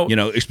 Yeah,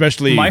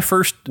 especially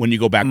when you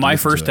go back. My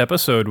first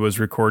episode was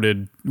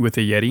recorded with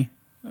a Yeti.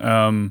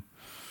 Really?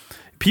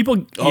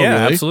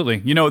 Absolutely.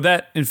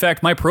 That. In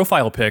fact, my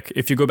profile pic,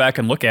 if you go back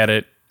and look at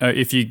it,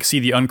 if you see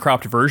the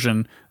uncropped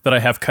version that I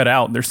have cut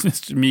out, there's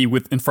just me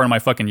in front of my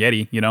fucking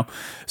Yeti.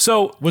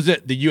 So was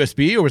it the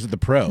USB or was it the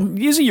Pro?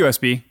 Use a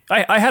USB.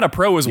 I had a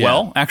Pro as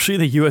well. Actually,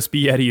 the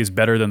USB Yeti is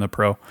better than the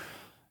Pro.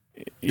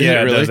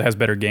 Yeah, really? It has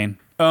better gain.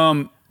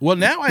 Well,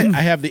 now I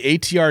have the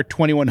ATR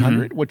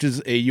 2100, which is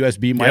a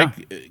USB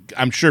mic. Yeah.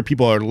 I'm sure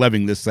people are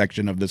loving this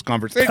section of this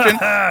conversation,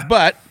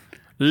 but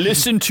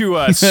listen to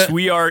us.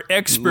 We are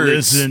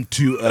experts. Listen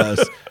to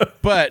us.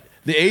 But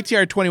the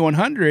ATR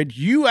 2100,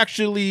 you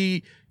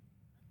actually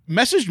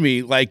messaged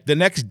me like the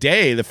next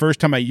day, the first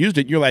time I used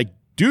it. You're like,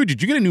 dude,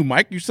 did you get a new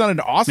mic? You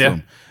sounded awesome.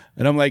 Yeah.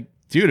 And I'm like,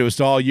 dude, it was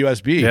all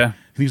USB. Yeah.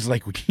 He's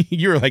like,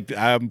 you're like,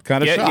 I'm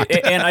kind of shocked.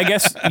 And I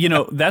guess,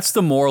 that's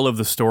the moral of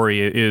the story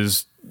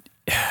is,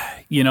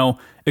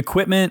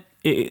 equipment,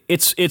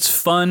 it's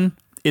fun.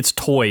 It's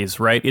toys,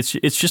 right?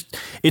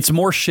 It's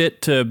more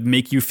shit to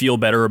make you feel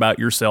better about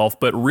yourself.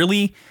 But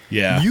really,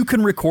 you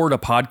can record a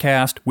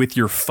podcast with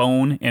your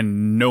phone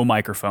and no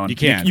microphone. You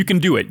can. You can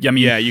do it. I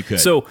mean, yeah, you could.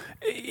 So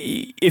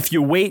if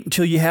you wait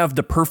until you have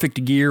the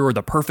perfect gear or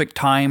the perfect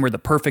time or the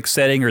perfect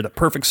setting or the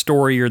perfect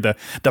story or the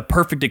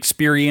perfect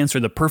experience or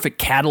the perfect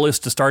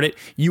catalyst to start it,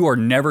 you are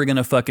never going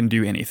to fucking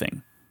do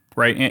anything,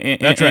 right?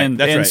 That's right.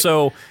 That's right.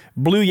 So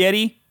Blue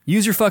Yeti,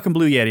 use your fucking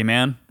Blue Yeti,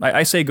 man.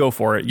 I say go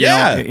for it.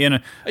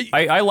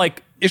 I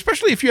like,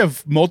 especially if you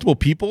have multiple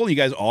people, you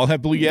guys all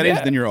have Blue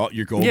Yetis, then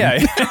you're golden.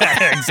 Yeah,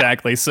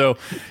 exactly. So,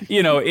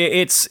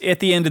 it's at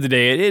the end of the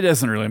day, it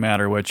doesn't really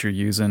matter what you're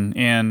using,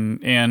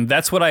 and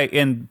that's what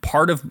and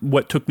part of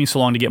what took me so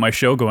long to get my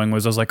show going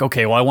was I was like,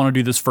 okay, well, I want to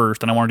do this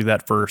first, and I want to do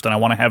that first, and I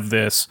want to have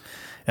this,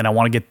 and I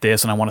want to get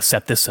this, and I want to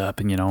set this up,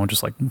 and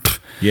just like,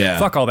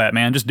 fuck all that,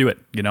 man, just do it,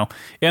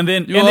 and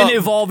then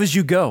evolve as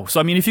you go. So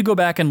I mean, if you go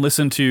back and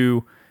listen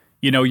to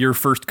your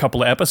first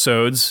couple of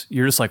episodes,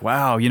 you're just like,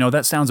 wow,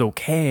 that sounds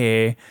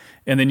okay.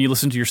 And then you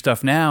listen to your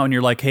stuff now and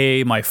you're like,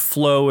 hey, my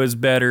flow is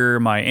better.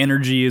 My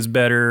energy is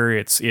better.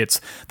 It's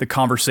the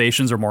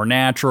conversations are more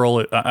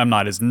natural. I'm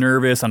not as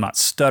nervous. I'm not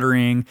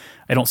stuttering.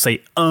 I don't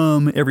say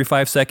every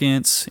 5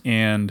 seconds.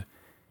 And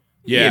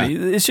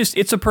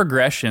it's a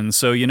progression.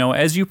 So,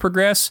 as you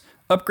progress,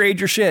 upgrade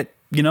your shit,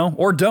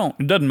 or don't.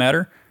 It doesn't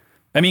matter.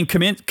 I mean,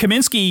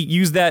 Kaminsky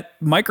used that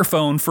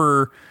microphone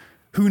for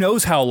who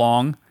knows how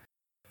long.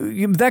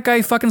 That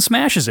guy fucking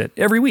smashes it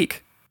every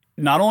week.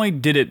 Not only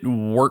did it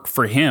work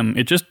for him,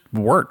 it just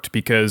worked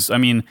because, I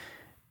mean,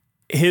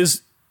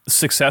 his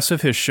success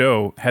of his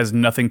show has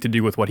nothing to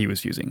do with what he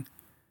was using,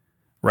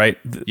 right?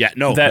 Yeah,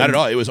 no, not at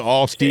all. It was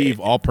all Steve,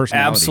 all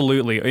personality.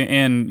 Absolutely.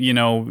 And,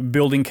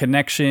 building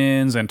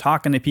connections and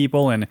talking to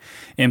people and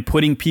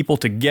putting people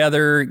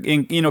together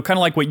and, kind of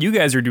like what you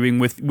guys are doing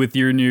with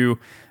your new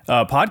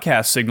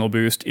podcast Signal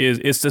Boost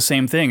it's the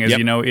same thing as,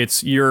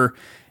 it's your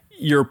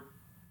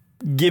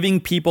giving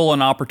people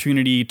an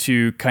opportunity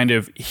to kind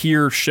of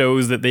hear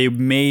shows that they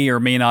may or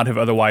may not have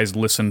otherwise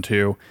listened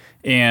to.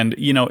 And,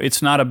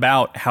 it's not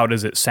about how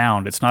does it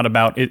sound. It's not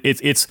about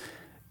it's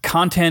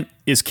content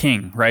is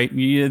king, right?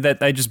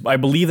 I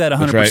believe that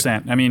 100%.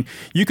 Right. I mean,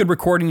 you could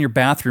record in your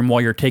bathroom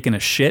while you're taking a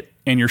shit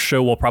and your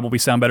show will probably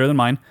sound better than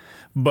mine.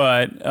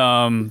 But,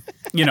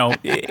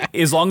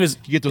 as long as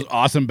you get those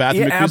awesome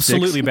bathroom acoustics.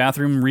 Absolutely.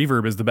 Bathroom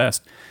reverb is the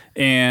best.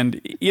 And,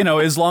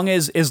 as long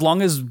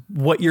as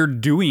what you're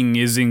doing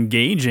is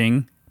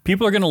engaging,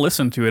 people are going to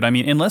listen to it. I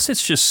mean, unless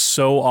it's just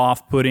so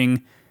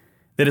off-putting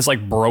that it's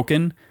like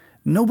broken,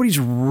 nobody's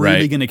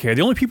really going to care.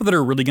 The only people that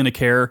are really going to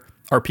care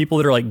are people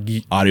that are like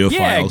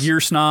audiophiles,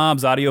 gear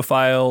snobs,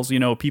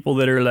 audiophiles, people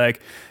that are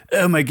like,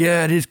 oh my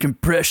God, his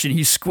compression,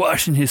 he's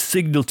squashing his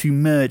signal too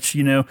much,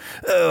 oh,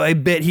 I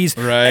bet he's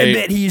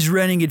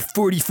running at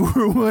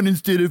 4401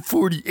 instead of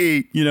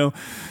 48,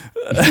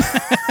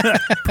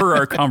 per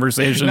our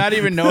conversation. Not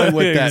even knowing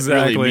what that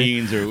really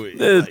means.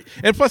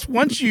 And plus,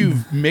 once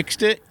you've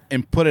mixed it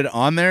and put it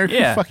on there, who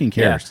fucking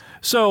cares? Yeah.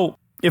 So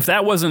if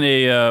that wasn't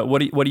a,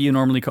 what do you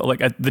normally call,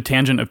 like the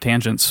tangent of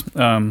tangents?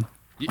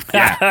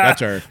 Yeah,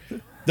 that's our.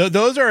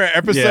 Those are our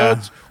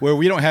episodes where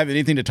we don't have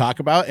anything to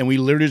talk about, and we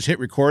literally just hit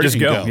record and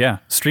go. Yeah,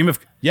 stream of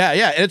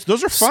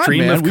those are fun.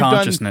 Stream man. of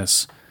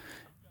consciousness.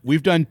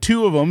 We've done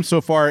 2 of them so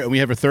far, and we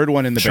have a third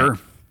one in the bank.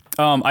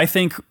 I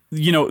think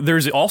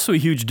there's also a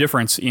huge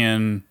difference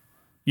in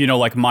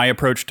like my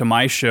approach to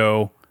my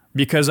show,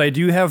 because I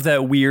do have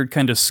that weird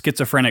kind of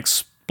schizophrenic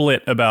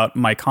split about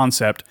my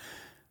concept.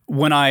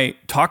 When I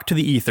talk to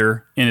the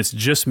ether and it's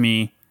just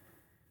me,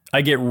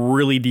 I get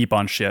really deep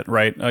on shit,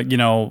 right?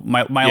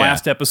 My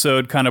last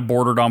episode kind of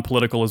bordered on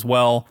political as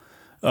well.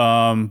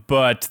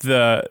 But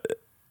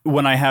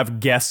when I have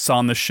guests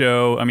on the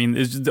show, I mean,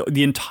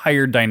 the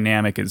entire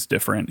dynamic is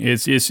different.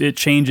 It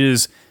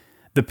changes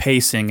the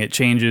pacing, it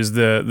changes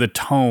the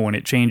tone,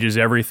 it changes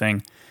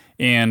everything.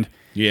 And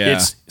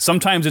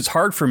sometimes it's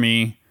hard for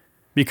me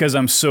because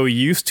I'm so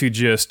used to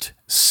just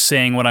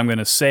saying what I'm going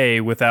to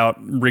say without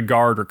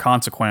regard or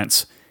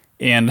consequence.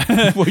 And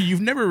well, you've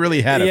never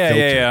really had a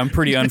filter. Yeah, I'm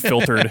pretty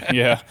unfiltered.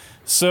 Yeah.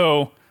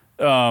 So,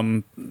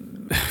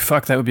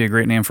 fuck, that would be a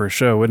great name for a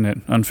show, wouldn't it?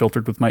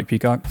 Unfiltered with Mike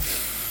Peacock.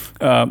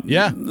 That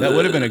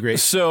would have been a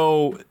great.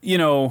 So,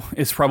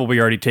 it's probably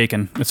already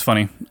taken. It's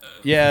funny.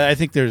 Yeah, I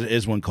think there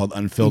is one called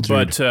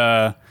Unfiltered.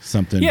 But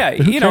something.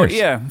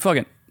 Yeah, fuck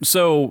it.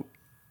 So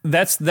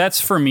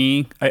that's for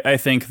me. I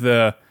think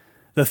the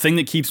thing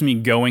that keeps me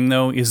going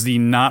though is the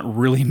not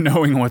really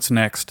knowing what's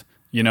next.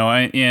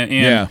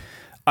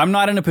 I'm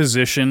not in a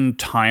position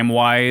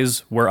time-wise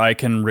where I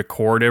can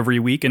record every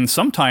week, and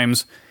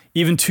sometimes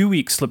even 2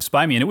 weeks slips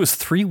by me, and it was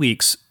 3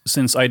 weeks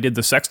since I did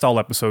the sex doll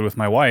episode with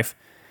my wife,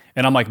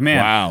 and I'm like,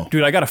 man,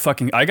 dude, I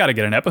gotta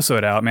get an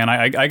episode out, man.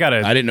 I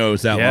gotta. I didn't know it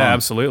was that long. Yeah,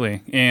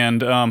 absolutely.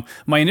 And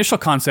my initial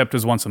concept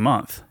is once a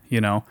month,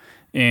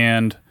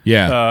 and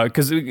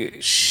because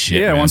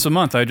once a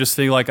month, I just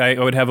think like I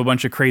would have a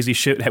bunch of crazy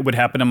shit that would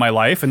happen in my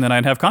life, and then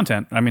I'd have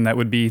content. I mean, that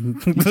would be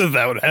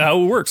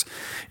how it works.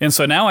 And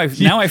so now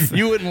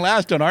you wouldn't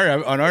last on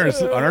our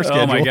schedule.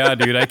 Oh my God,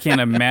 dude, I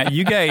can't imagine.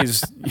 You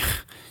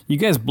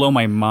guys blow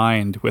my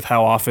mind with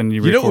how often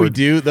you record. You know what we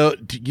do though?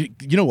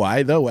 You know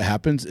why though? What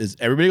happens is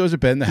everybody goes to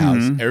bed in the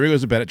house. Everybody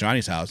goes to bed at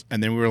Johnny's house,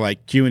 and then we were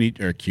like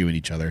queuing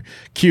each other.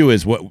 Q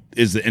is what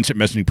is the instant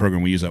messaging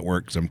program we use at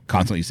work because I'm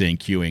constantly saying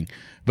queuing.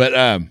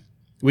 But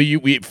we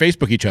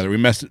Facebook each other. We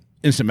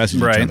instant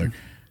message each other,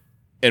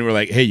 and we're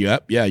like, "Hey, you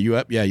up? Yeah, you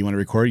up? Yeah, you want to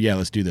record? Yeah,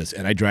 let's do this."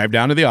 And I drive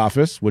down to the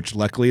office, which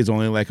luckily is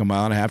only like 1.5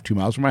 miles, 2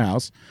 miles from my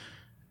house,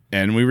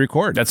 and we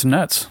record. That's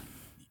nuts.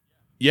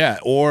 Yeah,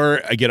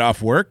 or I get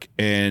off work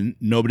and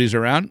nobody's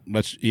around.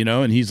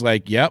 And he's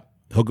like, "Yep."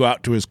 He'll go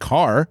out to his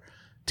car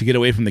to get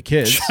away from the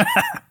kids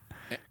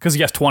because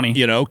he has 20.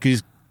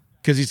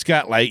 Because he's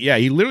got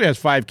he literally has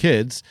 5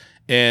 kids,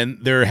 and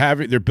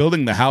they're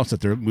building the house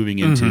that they're moving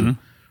into.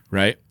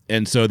 Right.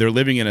 And so they're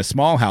living in a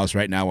small house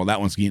right now while that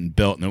one's getting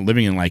built, and they're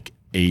living in like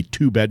a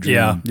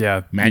 2-bedroom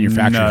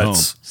manufactured home.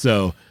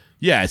 So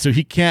so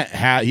he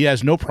he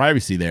has no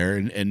privacy there.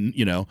 And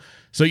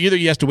so either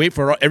he has to wait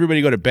for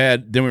everybody to go to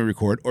bed, then we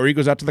record, or he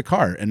goes out to the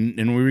car and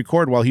we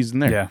record while he's in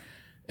there. Yeah.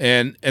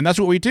 And that's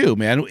what we do,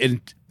 man. And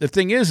the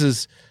thing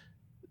is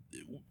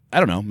I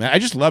don't know, man, I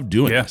just love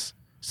doing this.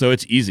 So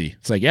it's easy.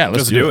 It's like,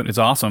 let's do it. It's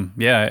awesome.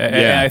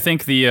 Yeah. I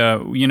think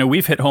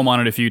we've hit home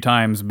on it a few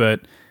times,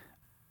 but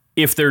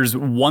if there's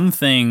one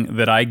thing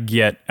that I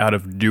get out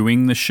of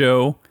doing the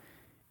show,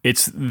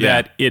 it's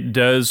that it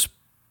does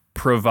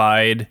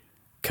provide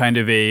kind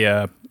of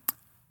a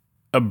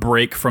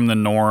break from the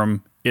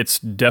norm. It's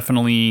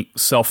definitely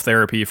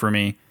self-therapy for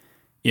me.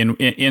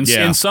 In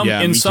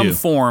some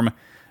form,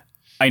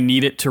 I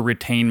need it to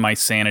retain my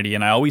sanity.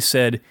 And I always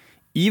said,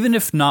 even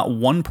if not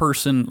one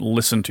person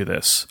listened to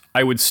this,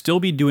 I would still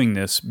be doing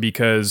this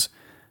because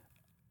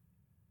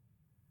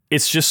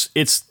it's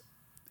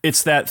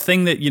it's that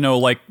thing that,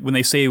 like when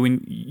they say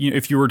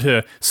if you were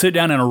to sit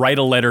down and write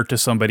a letter to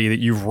somebody that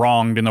you've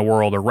wronged in the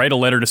world, or write a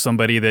letter to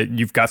somebody that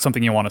you've got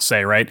something you want to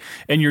say, right?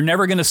 And you're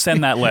never going to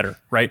send that letter,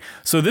 right?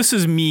 So this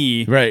is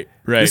me. Right.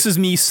 This is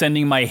me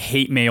sending my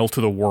hate mail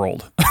to the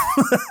world.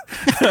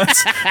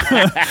 That's,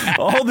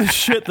 all the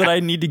shit that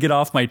I need to get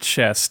off my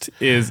chest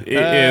is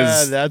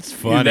that's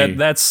funny.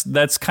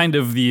 That's kind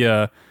of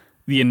the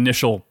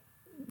initial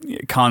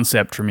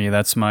concept for me.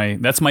 That's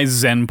my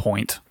Zen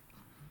point.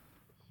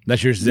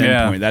 That's your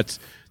Zen point.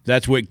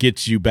 That's what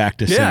gets you back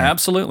to center. Yeah,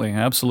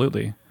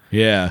 absolutely.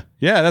 Yeah,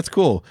 that's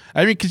cool.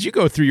 I mean, because you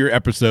go through your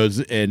episodes,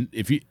 and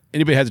if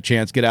anybody has a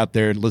chance, get out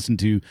there and listen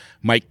to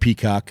Mike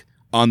Peacock,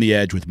 On the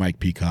Edge with Mike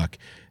Peacock.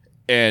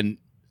 And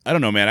I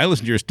don't know, man, I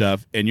listen to your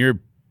stuff, and your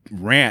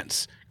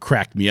rants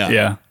crack me up.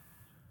 Yeah.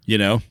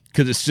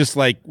 Because it's just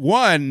like,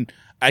 one,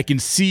 I can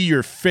see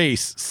your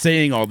face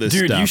saying all this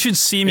stuff. Dude, you should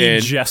see me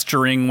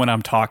gesturing when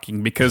I'm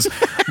talking, because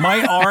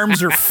my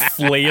arms are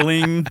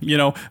flailing,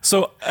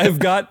 So I've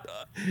got...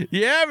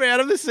 Yeah, man,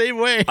 I'm the same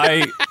way.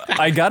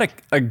 I got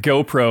a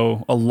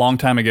GoPro a long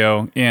time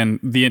ago, and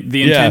the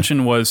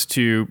intention was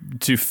to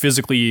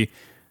physically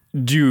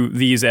do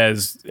these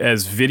as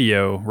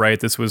video, right?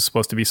 This was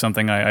supposed to be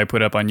something I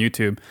put up on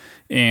YouTube.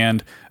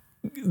 And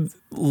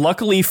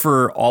luckily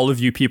for all of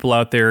you people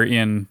out there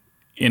in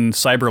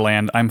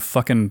Cyberland, I'm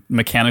fucking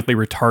mechanically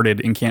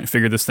retarded and can't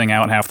figure this thing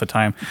out half the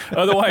time.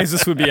 Otherwise,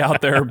 this would be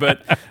out there.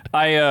 But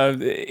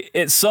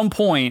at some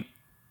point,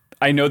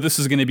 I know this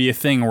is going to be a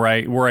thing where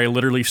I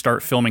literally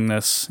start filming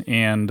this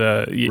and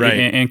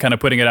and kind of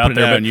putting it out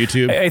there on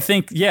YouTube. I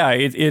think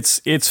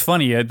it's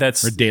funny.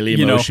 That's or Daily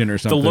Motion or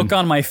something. The look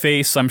on my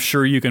face, I'm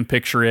sure you can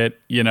picture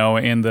it.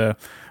 And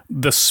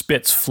the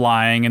spit's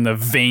flying and the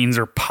veins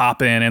are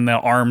popping and the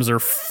arms are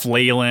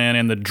flailing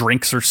and the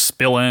drinks are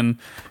spilling.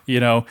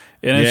 And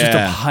it's just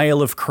a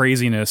pile of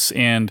craziness.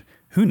 And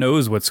who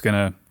knows what's going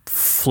to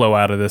flow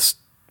out of this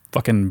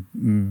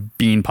fucking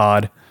bean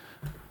pod.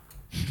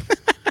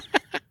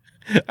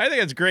 I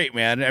think it's great,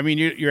 man. I mean,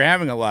 you're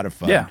having a lot of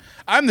fun. Yeah.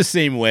 I'm the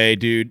same way,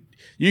 dude.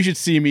 You should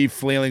see me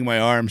flailing my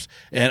arms.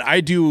 And I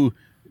do,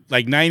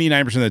 like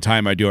 99% of the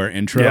time, I do our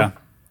intro. Yeah.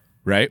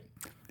 Right?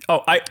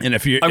 Oh, I'm going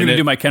to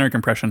do my Kendrick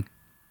impression.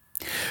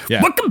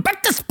 Yeah. Welcome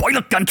back to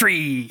Spoiler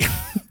Country.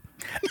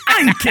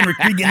 I'm Kendrick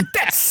Regan.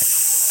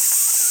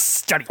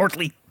 That's Johnny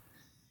Hortley.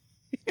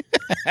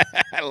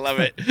 I love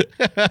it.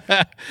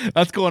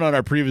 That's going on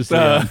our previous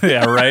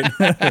yeah, right.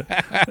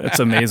 That's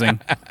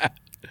amazing.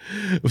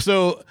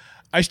 So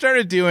I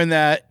started doing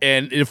that,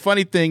 and the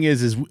funny thing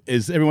is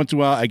every once in a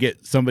while I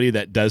get somebody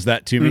that does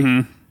that to me,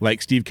 mm-hmm.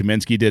 like Steve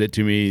Kaminsky did it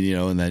to me,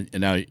 and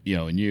now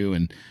and you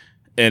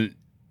and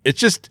it's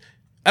just,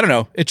 I don't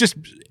know, it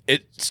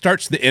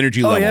starts the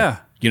energy level. Oh yeah,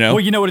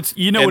 well, what it's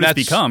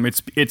become.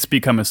 It's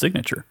become a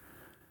signature.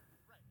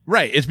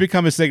 Right, it's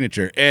become a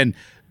signature, and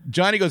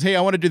Johnny goes, "Hey,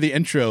 I want to do the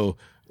intro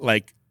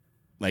like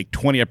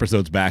 20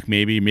 episodes back,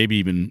 maybe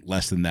even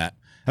less than that."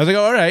 I was like,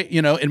 oh, all right,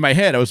 in my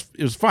head, it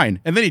was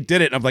fine. And then he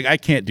did it, and I'm like, I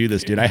can't do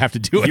this, dude. I have to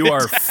do it. You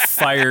are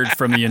fired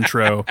from the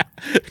intro.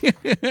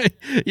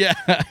 Yeah,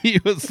 he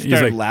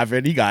started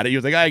laughing. He got it. He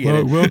was like, I get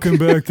it. Welcome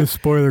back to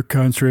Spoiler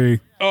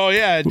Country. Oh,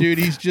 yeah, dude,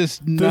 he's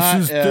just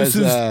not This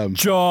is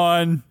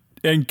John,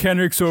 and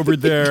Kendrick's over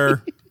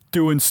there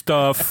doing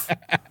stuff.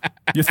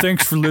 Yeah,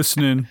 thanks for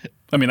listening.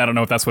 I mean, I don't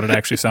know if that's what it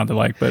actually sounded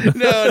like, but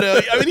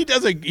no. I mean, he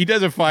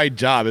does a fine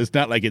job. It's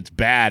not like it's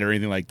bad or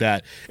anything like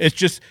that. It's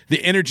just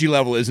the energy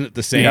level isn't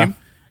the same. Yeah.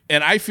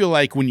 And I feel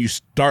like when you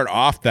start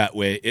off that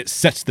way, it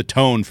sets the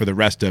tone for the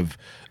rest of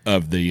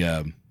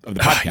the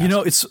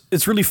podcast.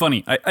 It's really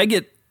funny. I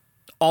get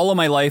all of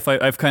my life.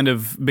 I've kind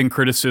of been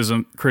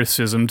criticismed.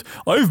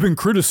 I've been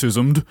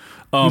criticismed.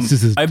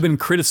 I've been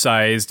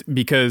criticized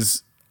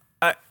because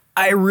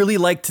I really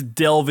like to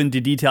delve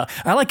into detail.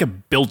 I like a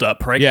build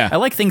up, right? Yeah. I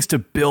like things to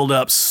build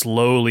up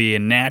slowly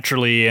and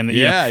naturally. And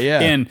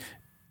And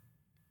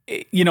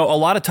a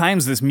lot of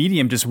times this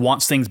medium just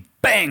wants things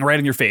bang right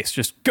in your face,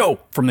 just go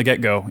from the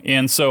get go.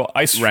 And so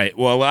right.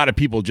 Well, a lot of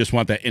people just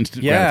want that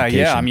instant gratification.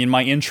 Yeah. I mean,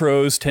 my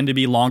intros tend to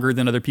be longer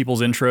than other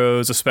people's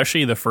intros,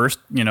 especially the first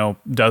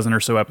dozen or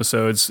so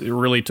episodes. It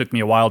really took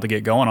me a while to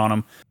get going on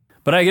them.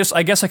 But I guess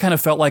I kind of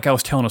felt like I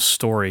was telling a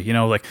story,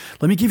 like,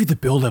 let me give you the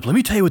buildup. Let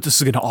me tell you what this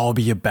is going to all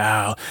be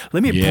about.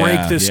 Let me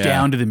break this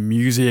down to the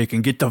music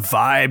and get the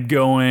vibe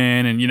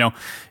going. And,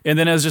 and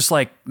then I was just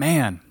like,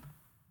 man,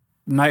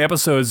 my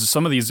episodes,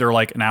 some of these are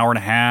like an hour and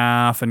a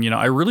half. And,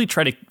 I really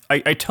try to,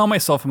 I tell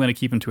myself I'm going to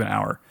keep them to an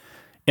hour.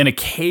 And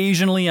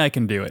occasionally I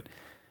can do it.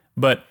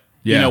 But,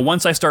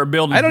 once I start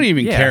building. I don't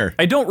even care.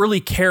 I don't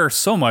really care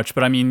so much.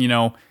 But I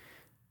mean,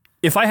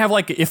 if I have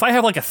like a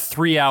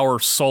 3-hour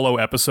solo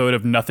episode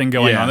of nothing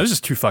going on, that's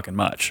just too fucking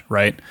much,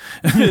 right?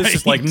 It's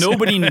just like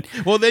nobody.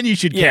 Well, then you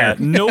should care.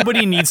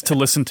 Nobody needs to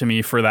listen to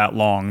me for that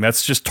long.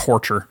 That's just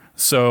torture.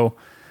 So,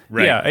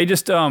 I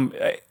just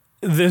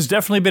there's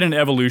definitely been an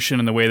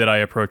evolution in the way that I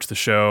approach the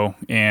show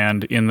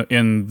and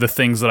in the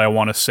things that I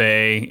want to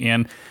say,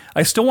 and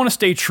I still want to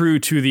stay true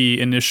to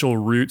the initial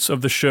roots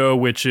of the show,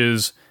 which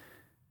is,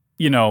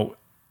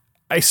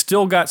 I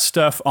still got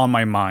stuff on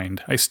my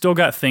mind. I still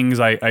got things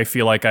I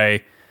feel like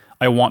I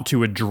want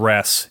to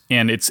address.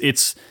 And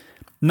it's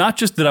not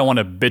just that I want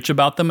to bitch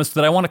about them, it's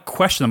that I want to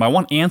question them. I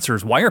want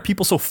answers. Why are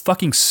people so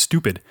fucking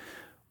stupid?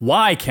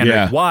 Why, Kendrick?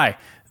 Yeah. Why?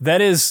 That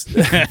is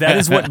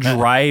what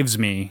drives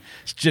me.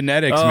 It's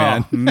genetics, Oh,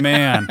 man.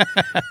 man.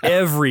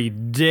 Every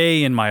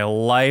day in my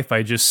life,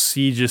 I just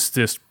see just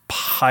this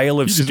pile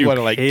of You just stupidity.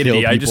 wanna, like,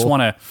 kill I just people.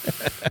 want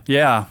to,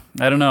 yeah,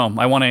 I don't know.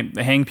 I want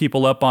to hang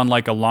people up on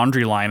like a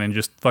laundry line and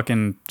just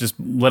fucking just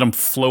let them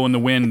flow in the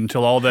wind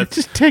until all that,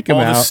 Just take 'em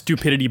all out. the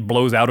stupidity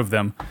blows out of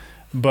them.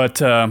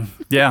 But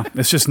yeah,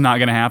 it's just not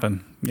going to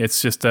happen.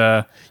 It's just, You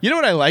know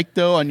what I like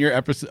though on your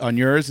episode, on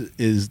yours,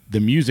 is the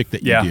music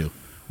that you Yeah. do.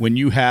 When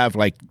you have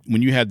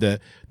when you had the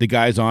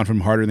guys on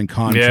from Harder Than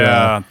Contra,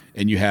 Yeah.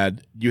 and you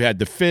had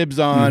the Fibs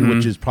on,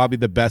 which is probably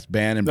the best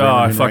band in oh,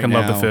 I Bremerton fucking right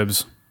love the now.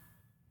 Fibs.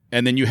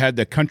 And then you had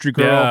the country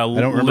girl. Yeah,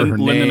 I don't remember her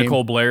Linda name.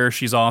 Nicole Blair.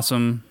 She's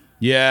awesome.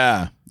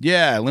 Yeah,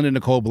 Linda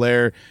Nicole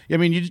Blair. I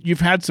mean,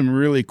 you've had some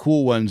really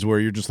cool ones where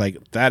you're just like,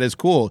 that is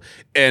cool.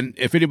 And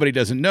if anybody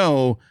doesn't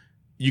know,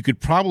 you could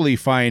probably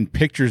find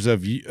pictures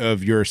of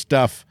your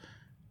stuff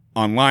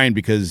online,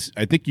 because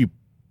I think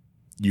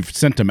you've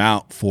sent them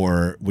out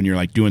for when you're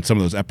like doing some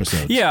of those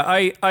episodes. Yeah,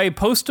 I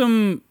post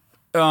them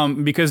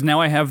because now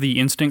I have the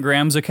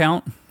Instagrams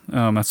account.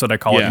 That's what I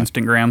call it, Yeah.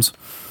 Instagrams,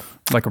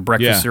 like a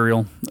breakfast Yeah.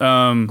 cereal.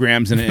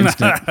 Grams in an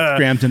instant.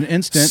 Grams in an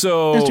instant.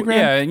 So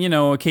Instagram.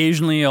 yeah,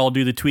 occasionally I'll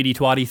do the tweety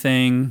twatty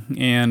thing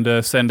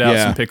and send out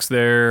Yeah. some pics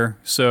there.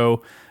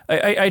 So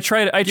I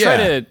try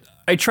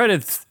to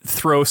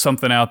throw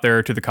something out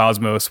there to the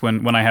cosmos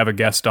when I have a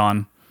guest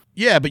on.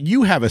 Yeah, but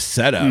you have a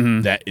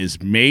setup that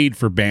is made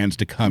for bands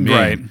to come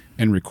Right. in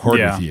and record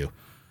Yeah. with you.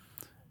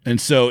 And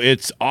so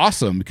it's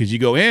awesome because you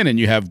go in and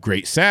you have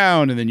great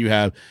sound, and then you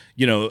have,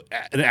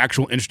 an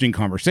actual interesting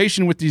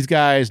conversation with these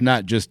guys,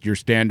 not just your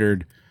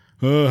standard,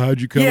 oh,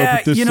 how'd you come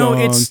up with this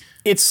song?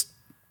 it's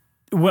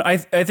what I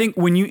think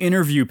when you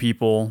interview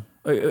people,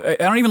 I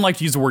don't even like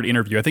to use the word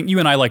interview. I think you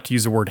and I like to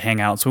use the word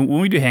hangout. So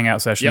when we do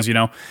hangout sessions,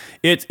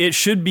 it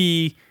should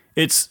be,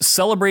 it's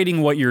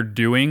celebrating what you're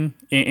doing,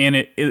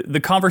 and the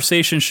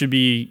conversation should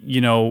be,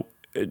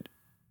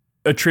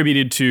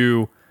 attributed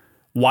to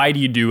why do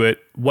you do it,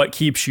 what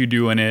keeps you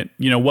doing it,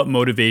 what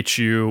motivates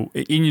you.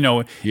 And,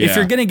 if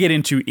you're going to get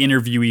into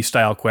interviewee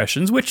style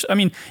questions, which, I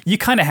mean, you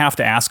kind of have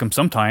to ask them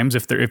sometimes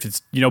if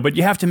it's, but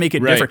you have to make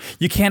it Right. different.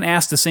 You can't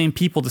ask the same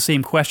people the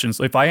same questions.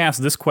 If I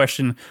ask this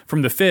question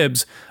from the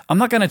Fibs, I'm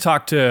not going to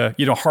talk to,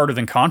 Harder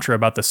Than Contra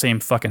about the same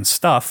fucking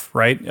stuff,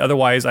 right?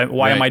 Otherwise,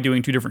 why am Right. I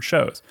doing two different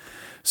shows?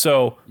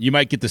 So You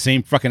might get the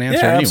same fucking answer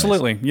yeah, anyways.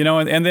 absolutely.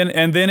 And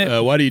then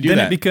it, Why do you do then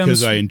that? It becomes,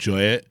 Because I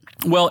enjoy it.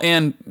 well,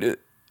 and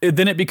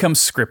then it becomes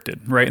scripted,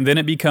 right? And then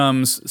it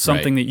becomes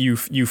something Right.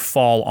 that you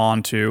fall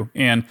onto.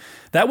 And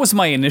that was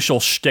my initial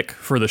shtick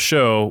for the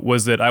show,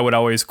 was that I would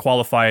always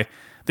qualify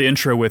the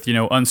intro with,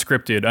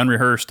 unscripted,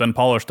 unrehearsed,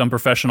 unpolished,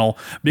 unprofessional,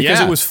 because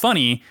Yeah. it was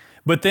funny.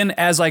 But then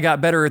as I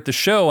got better at the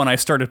show and I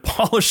started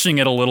polishing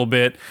it a little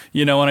bit,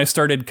 and I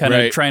started kind of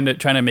Right. trying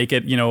to make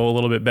it, a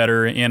little bit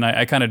better, and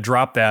I kind of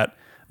dropped that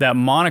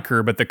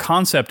moniker, but the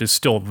concept is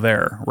still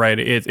there, right?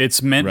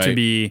 It's meant to Right.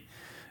 be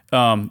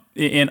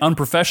and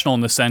unprofessional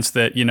in the sense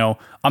that,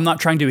 I'm not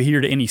trying to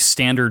adhere to any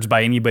standards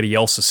by anybody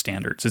else's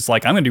standards. It's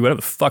like, I'm going to do whatever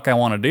the fuck I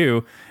want to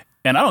do,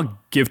 and I don't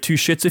give two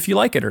shits if you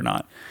like it or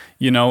not,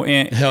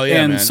 and, Hell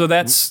yeah, and man. so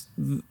that's,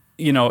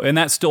 and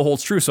that still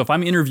holds true. So if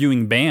I'm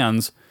interviewing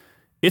bands,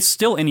 it's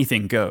still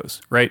anything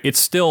goes, right? It's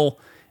still,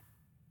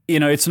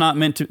 it's not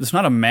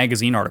a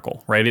magazine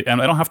article, right?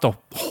 And I don't have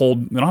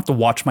to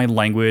watch my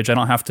language. I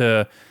don't have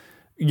to,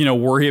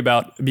 worry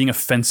about being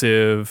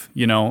offensive,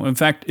 In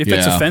fact, if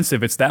it's Yeah.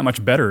 offensive, it's that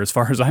much better as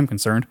far as I'm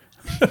concerned.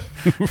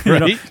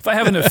 Right? If I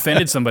haven't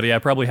offended somebody, I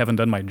probably haven't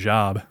done my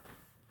job.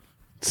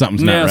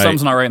 Something's not right.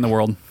 Something's not right in the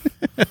world.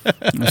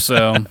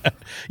 So,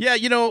 Yeah,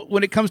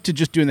 when it comes to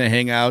just doing the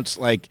hangouts,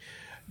 like,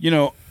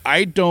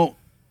 I don't,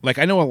 like,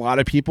 I know a lot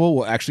of people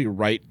will actually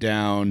write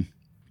down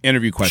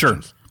interview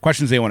questions,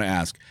 questions they want to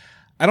ask.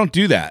 I don't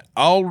do that.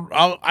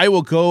 I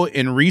will go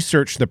and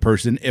research the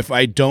person if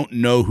I don't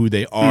know who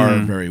they are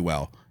very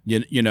well,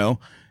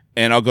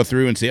 and I'll go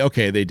through and say,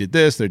 okay, they did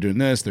this, they're doing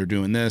this, they're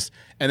doing this.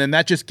 And then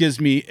that just gives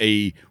me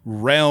a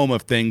realm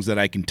of things that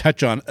I can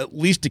touch on, at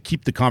least to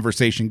keep the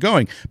conversation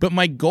going. But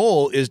my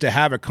goal is to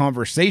have a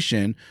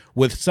conversation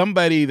with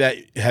somebody that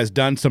has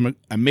done some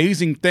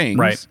amazing things.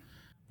 Right.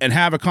 And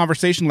have a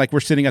conversation like we're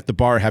sitting at the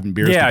bar having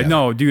beers yeah, together.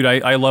 no, dude,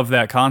 I love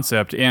that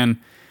concept. And,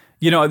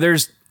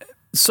 there's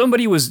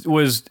somebody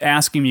was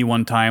asking me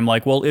one time,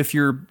 like, well, if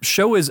your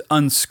show is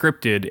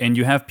unscripted and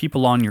you have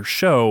people on your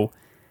show,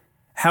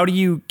 how do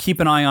you keep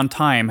an eye on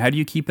time? How do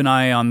you keep an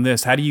eye on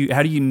this? How do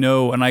you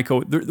know? And I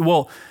go,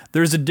 well,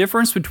 there's a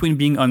difference between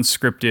being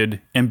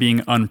unscripted and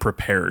being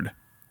unprepared,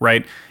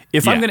 right?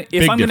 If I'm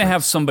gonna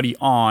have somebody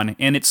on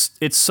and it's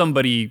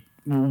somebody,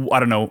 I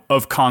don't know,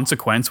 of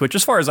consequence, which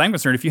as far as I'm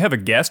concerned, if you have a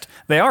guest,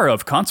 they are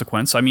of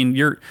consequence. I mean,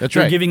 they're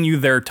right. giving you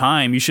their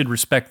time. You should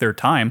respect their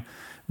time.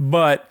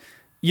 But,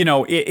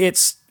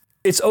 it's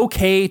it's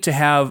okay to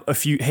have a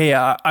few, hey,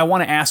 I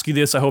want to ask you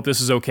this. I hope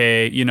this is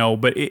okay,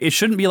 but it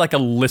shouldn't be like a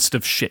list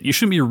of shit. You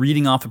shouldn't be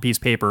reading off a piece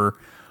of paper.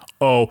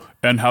 Oh,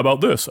 and how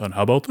about this? And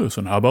how about this?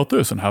 And how about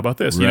this? And how about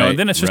this? And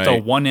then it's just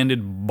a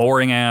one-ended,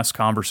 boring-ass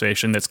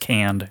conversation that's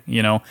canned,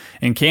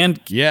 and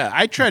canned. Yeah,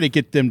 I try to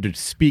get them to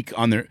speak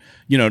on their,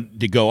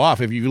 to go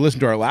off. If you listen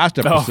to our last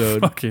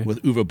episode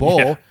with Uwe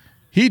Boll,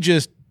 he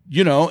just,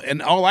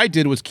 and all I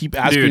did was keep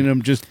asking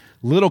him just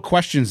little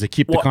questions to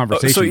keep the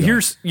conversation so going.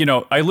 Here's,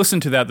 I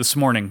listened to that this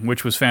morning,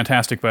 which was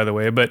fantastic, by the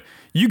way, but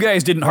you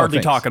guys didn't hardly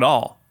talk at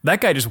all.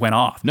 That guy just went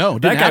off. No,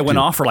 that guy went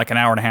off for like an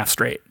hour and a half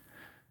straight.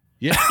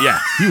 Yeah,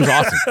 he was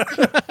awesome.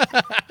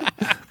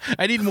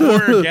 I need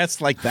more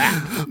guests like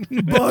that.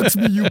 Box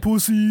me, you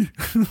pussy.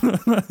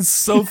 It's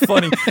so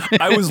funny.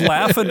 I was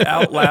laughing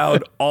out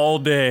loud all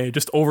day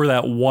just over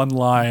that one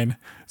line.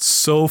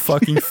 So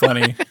fucking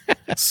funny.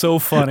 So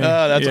funny.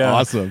 Oh, that's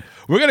awesome.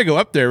 We're going to go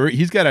up there.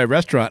 He's got a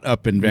restaurant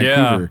up in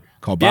Vancouver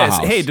called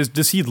Bauhaus. Hey,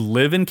 does he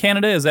live in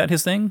Canada? Is that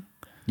his thing?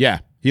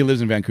 Yeah, he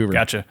lives in Vancouver.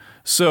 Gotcha.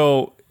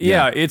 So,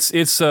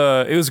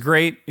 it was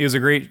great. It was a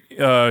great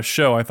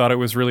show. I thought it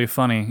was really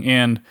funny.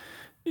 And,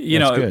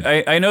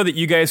 I know that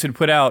you guys had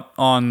put out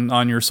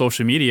on your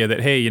social media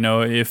that, hey,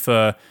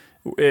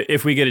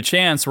 if we get a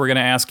chance, we're going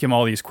to ask him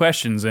all these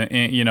questions.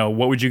 And,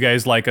 what would you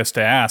guys like us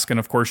to ask? And,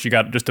 of course, you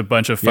got just a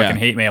bunch of fucking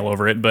hate mail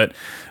over it. But,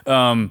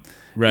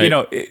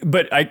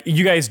 but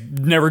you guys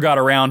never got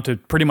around to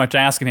pretty much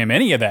asking him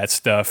any of that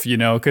stuff,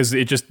 because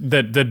it just,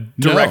 the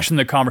direction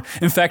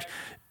in fact,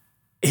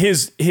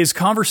 his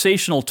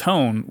conversational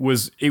tone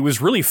was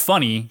really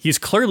funny. He's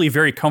clearly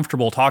very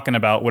comfortable talking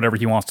about whatever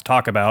he wants to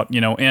talk about,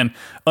 and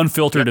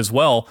unfiltered as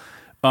well.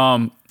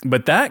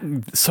 But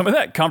some of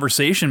that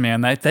conversation,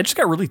 man, that just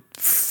got really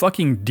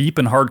fucking deep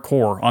and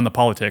hardcore on the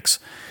politics.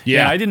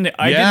 Yeah, and I didn't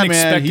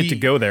expect it to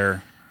go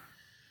there.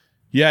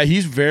 Yeah,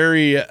 he's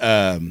very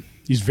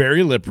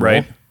liberal,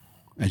 right?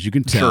 As you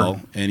can tell,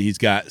 and he's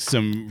got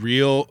some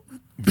real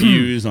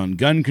views on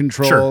gun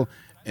control. Sure.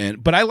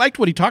 But I liked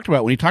what he talked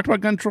about. When he talked about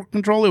gun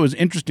control, it was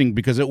interesting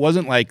because it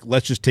wasn't like,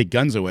 let's just take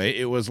guns away.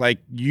 It was like,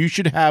 you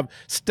should have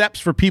steps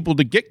for people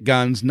to get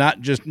guns,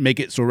 not just make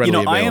it so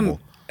readily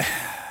available.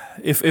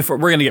 If we're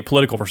going to get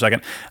political for a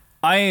second,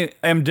 I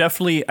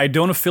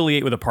don't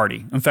affiliate with a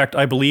party. In fact,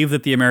 I believe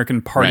that the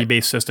American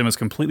party-based system is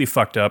completely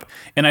fucked up.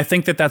 And I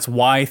think that that's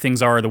why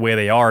things are the way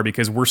they are,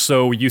 because we're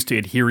so used to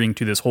adhering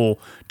to this whole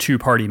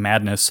two-party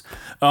madness.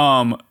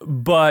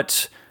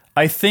 But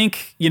I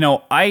think,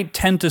 I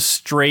tend to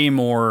stray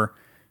more,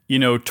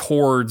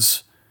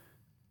 towards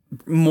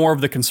more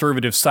of the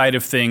conservative side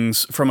of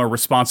things from a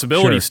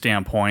responsibility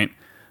standpoint.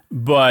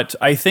 But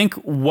I think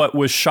what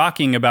was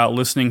shocking about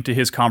listening to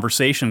his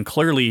conversation,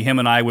 clearly him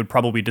and I would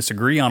probably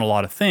disagree on a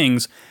lot of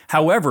things.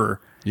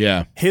 However,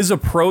 his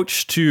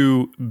approach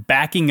to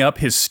backing up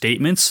his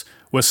statements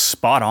was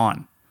spot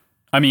on.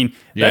 I mean,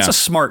 that's a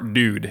smart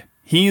dude.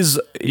 He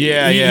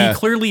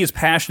clearly is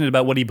passionate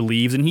about what he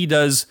believes, and he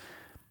does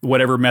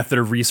whatever method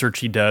of research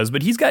he does,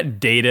 but he's got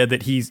data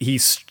that he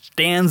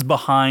stands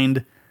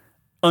behind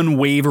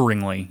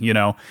unwaveringly,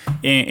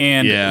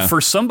 and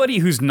for somebody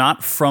who's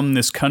not from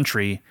this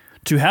country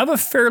to have a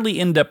fairly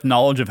in-depth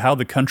knowledge of how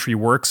the country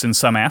works in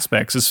some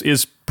aspects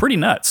is pretty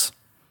nuts.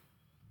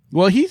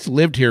 Well, he's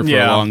lived here for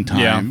a long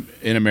time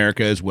in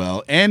America as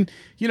well. And,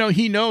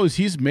 he knows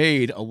he's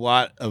made a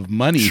lot of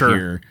money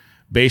here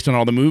based on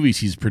all the movies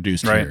he's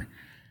produced here.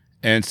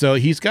 And so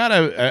he's got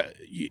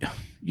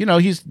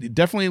he's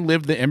definitely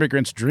lived the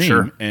immigrant's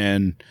dream,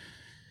 and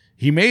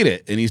he made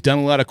it, and he's done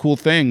a lot of cool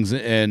things,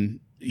 and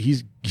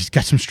he's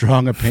got some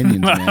strong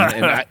opinions,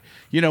 man.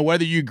 And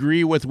whether you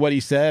agree with what he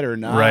said or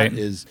not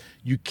is,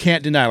 you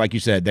can't deny, like you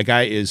said, that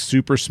guy is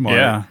super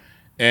smart,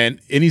 and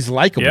he's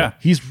likable. Yeah.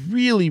 He's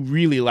really,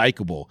 really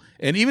likable.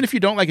 And even if you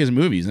don't like his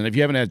movies, and if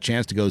you haven't had a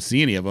chance to go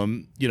see any of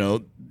them,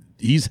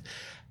 he's.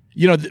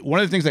 One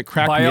of the things that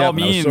cracked me up,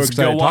 and I was so excited to talk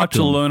to him. Go watch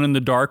Alone in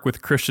the Dark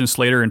with Christian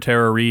Slater and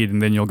Tara Reid,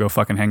 and then you'll go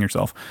fucking hang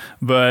yourself.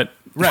 But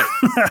right.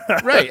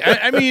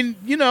 I mean,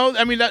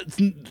 that's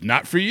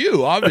not for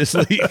you,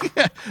 obviously.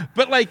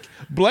 But like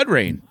Blood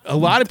Rain, a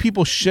lot of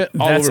people shit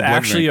all over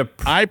Blood Rain.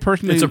 I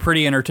personally, it's a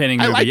pretty entertaining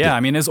movie. I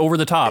mean, it's over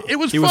the top. It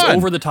was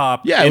over the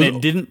top. Yeah, and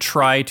it didn't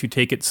try to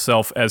take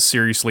itself as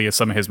seriously as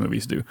some of his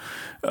movies do.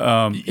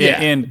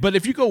 But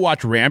if you go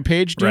watch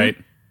Rampage,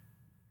 dude.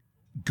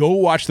 Go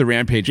watch the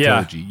Rampage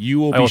trilogy.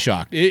 You will be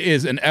shocked. It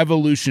is an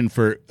evolution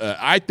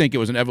I think it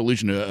was an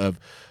evolution of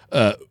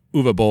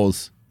Uwe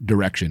Boll's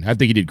direction. I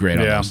think he did great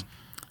on this.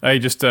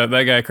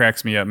 That guy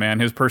cracks me up, man.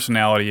 His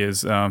personality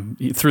is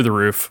through the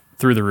roof.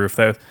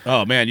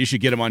 Oh, man, you should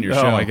get him on your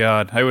show. Oh, my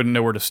God. I wouldn't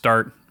know where to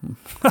start.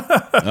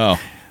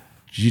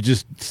 You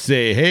just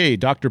say, hey,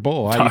 Dr.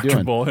 Boll, how you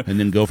doing? Boll. And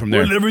then go from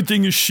there. Well,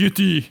 everything is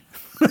shitty.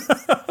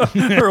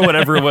 Or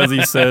whatever it was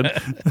he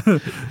said.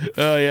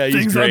 Oh, yeah, he's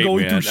Things great, are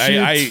going man. to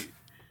shit.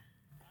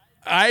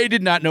 I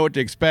did not know what to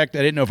expect. I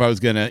didn't know if I was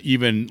going to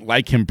even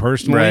like him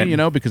personally,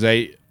 because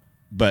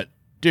but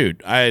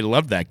dude, I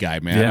love that guy,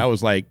 man. I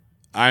was like,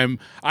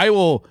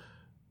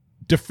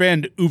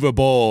 defend Uwe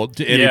Boll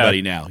to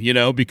anybody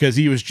now, because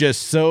he was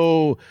just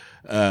so,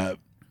 I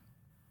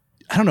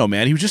don't know,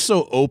 man. He was just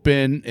so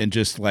open and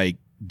just like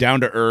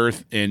down to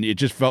earth. And it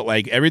just felt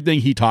like everything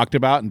he talked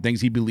about and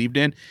things he believed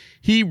in,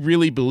 he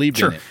really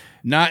believed in it.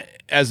 Not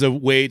as a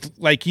way to,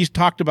 like he's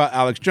talked about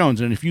Alex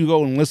Jones. And if you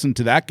go and listen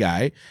to that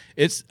guy,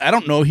 I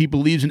don't know, he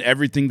believes in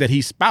everything that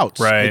he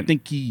spouts. Right. I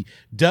think he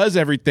does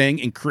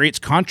everything and creates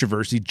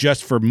controversy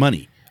just for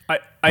money.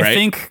 I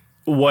think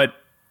what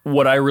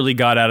I really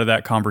got out of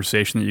that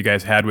conversation that you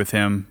guys had with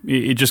him,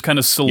 it just kind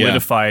of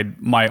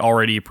solidified my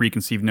already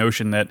preconceived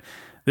notion that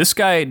this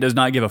guy does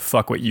not give a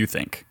fuck what you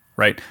think,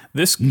 right?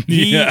 This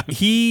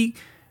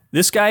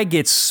guy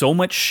gets so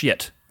much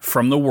shit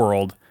from the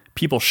world.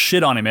 People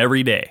shit on him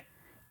every day.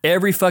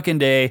 Every fucking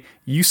day,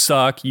 you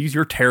suck,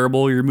 you're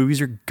terrible, your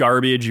movies are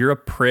garbage, you're a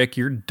prick,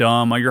 you're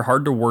dumb, you're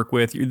hard to work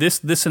with, you're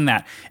this and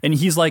that. And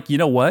he's like, you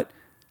know what?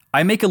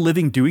 I make a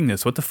living doing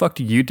this. What the fuck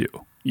do you do?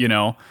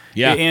 Yeah.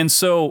 And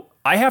so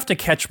I have to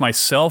catch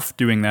myself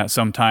doing that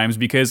sometimes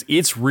because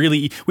it's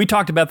really, we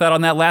talked about that on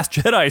that last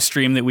Jedi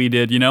stream that we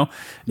did,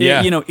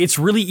 Yeah. It's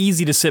really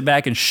easy to sit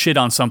back and shit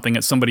on something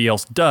that somebody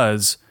else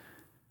does.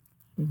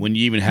 When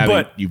you even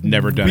haven't, you've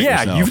never done it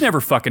yourself. Yeah,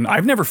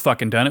 I've never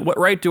fucking done it. What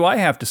right do I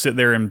have to sit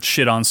there and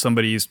shit on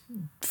somebody's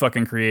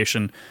fucking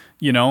creation,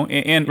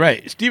 And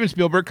right, Steven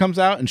Spielberg comes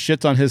out and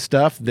shits on his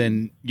stuff,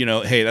 then,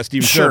 hey, that's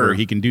Steven Spielberg.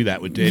 He can do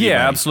that with anybody.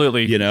 Yeah,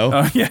 absolutely.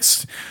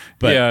 Yes.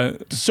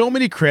 But so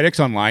many critics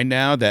online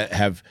now that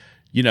have,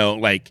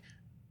 like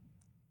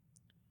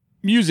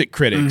music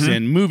critics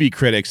and movie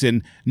critics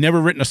and never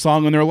written a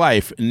song in their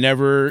life,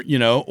 never,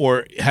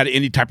 or had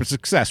any type of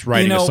success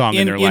writing a song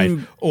in their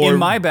life. Or in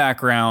my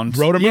background,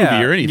 wrote a movie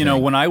or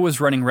anything. When I was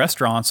running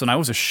restaurants and I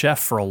was a chef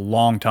for a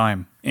long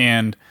time.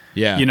 And,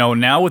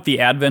 now with the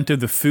advent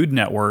of the Food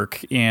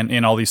Network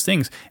and all these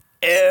things,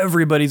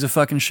 everybody's a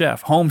fucking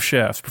chef, home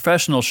chefs,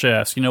 professional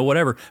chefs,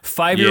 whatever.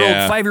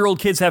 5-year-old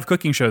kids have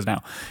cooking shows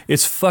now.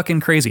 It's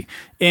fucking crazy.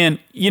 And,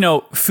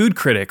 food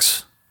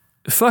critics,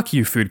 fuck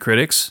you, food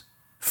critics.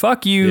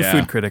 Fuck you,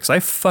 food critics. I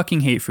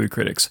fucking hate food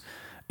critics.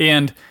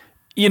 And,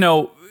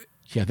 yeah,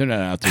 they're not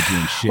out there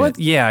doing shit. What?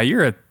 Yeah,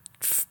 you're a...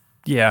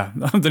 Yeah,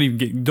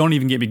 don't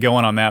even get me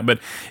going on that. But,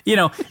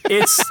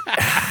 it's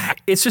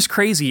it's just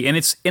crazy. And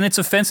it's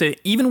offensive.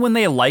 Even when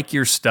they like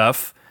your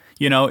stuff,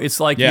 it's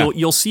like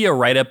you'll see a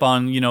write-up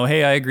on,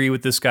 hey, I agree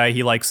with this guy.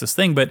 He likes this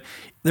thing. But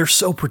they're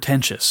so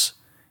pretentious.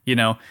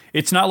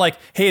 It's not like,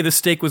 hey, this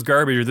steak was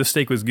garbage or this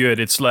steak was good.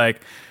 It's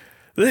like...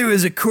 There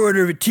was a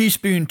quarter of a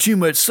teaspoon too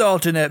much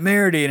salt in that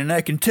marinade, and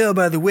I can tell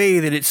by the way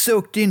that it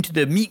soaked into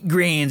the meat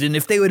grains, and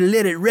if they would have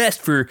let it rest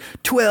for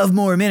 12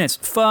 more minutes,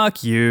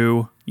 fuck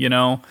you,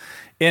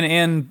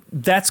 And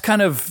that's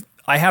kind of,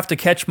 I have to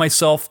catch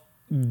myself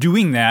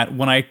doing that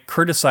when I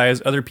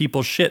criticize other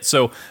people's shit.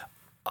 So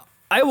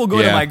I will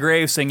go to my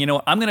grave saying,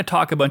 I'm going to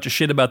talk a bunch of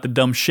shit about the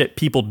dumb shit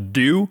people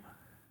do,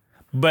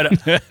 but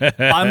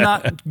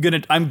I'm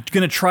going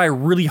to try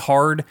really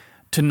hard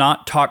to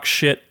not talk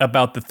shit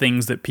about the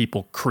things that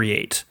people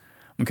create.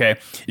 Okay?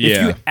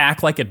 If you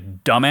act like a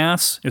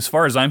dumbass, as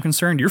far as I'm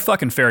concerned, you're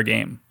fucking fair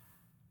game.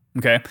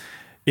 Okay?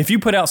 If you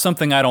put out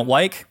something I don't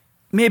like,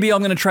 maybe I'm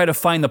going to try to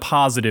find the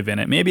positive in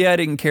it. Maybe I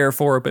didn't care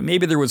for it, but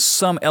maybe there was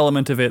some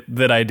element of it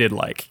that I did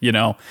like,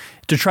 to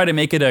try to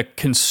make it a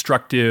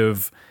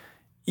constructive.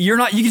 You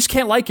just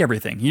can't like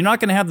everything. You're not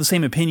going to have the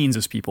same opinions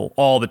as people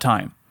all the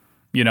time.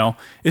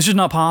 It's just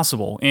not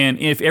possible. And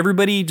if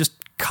everybody just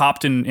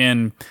copped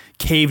and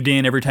caved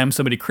in every time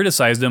somebody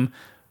criticized them,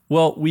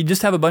 well, we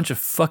just have a bunch of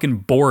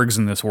fucking Borgs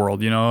in this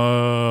world.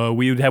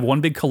 We would have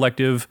one big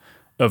collective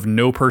of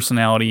no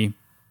personality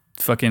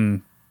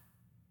fucking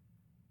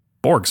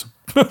Borgs.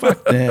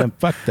 Fuck them.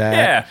 Fuck that.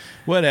 Yeah.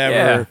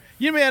 Whatever.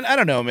 Yeah, man, I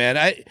don't know, man.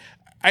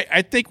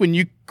 I think when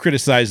you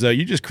criticize, though,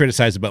 you just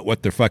criticize about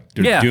what the fuck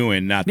they're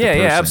doing, not the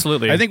person. Yeah,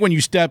 absolutely. I think when you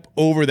step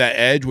over that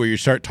edge where you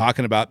start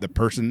talking about the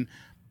person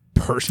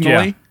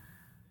personally,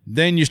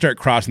 then you start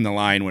crossing the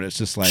line when it's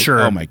just like,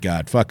 oh my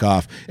God, fuck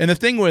off. And the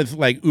thing with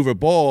like Uwe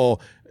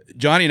Boll,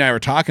 Johnny and I were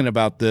talking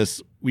about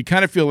this, we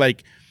kind of feel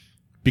like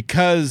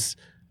because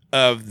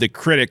of the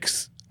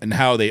critics and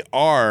how they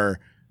are,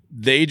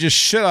 they just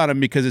shit on him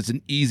because it's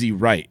an easy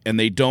write and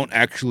they don't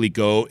actually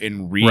go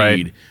and read.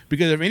 Right.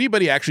 Because if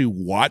anybody actually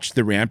watched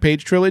the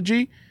Rampage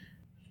trilogy,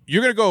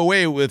 you're going to go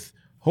away with,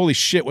 holy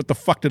shit, what the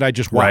fuck did I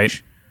just watch?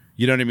 Right.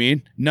 You know what I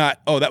mean?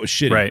 Not, oh, that was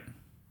shitty. Right.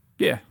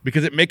 Yeah.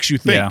 Because it makes you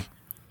think. Yeah.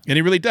 And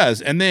he really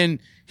does. And then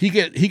he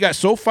got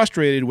so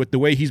frustrated with the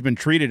way he's been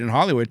treated in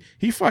Hollywood,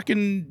 he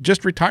fucking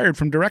just retired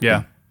from directing.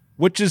 Yeah.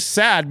 Which is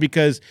sad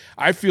because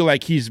I feel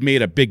like he's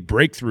made a big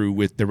breakthrough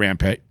with the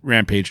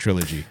Rampage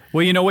trilogy.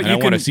 Well, you know what?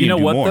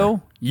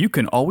 Though? You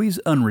can always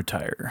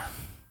unretire.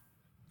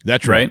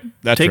 That's right.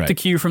 That's Take the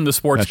cue from the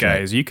sports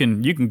guys. Right.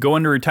 You can go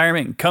into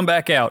retirement and come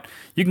back out.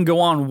 You can go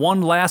on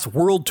one last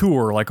world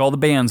tour like all the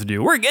bands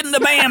do. We're getting the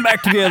band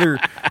back together.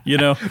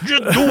 Just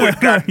do it,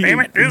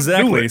 goddammit.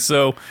 Exactly.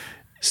 So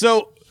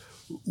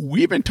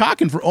we've been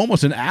talking for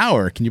almost an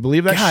hour. Can you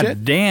believe that shit?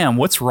 God damn,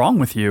 what's wrong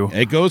with you?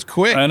 It goes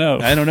quick. I know.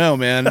 I don't know,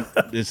 man.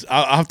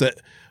 I'll have to.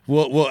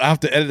 We'll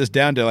have to edit this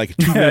down to like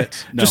 2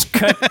 minutes. No. Just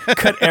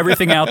cut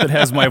everything out that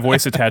has my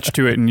voice attached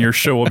to it, and your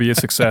show will be a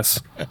success.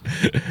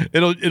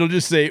 It'll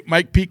just say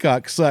Mike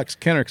Peacock sucks.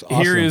 Kenrick's awesome.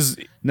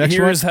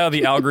 Here is how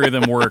the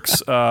algorithm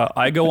works.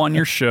 I go on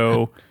your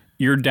show,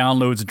 your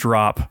downloads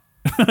drop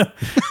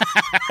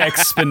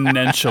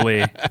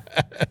exponentially.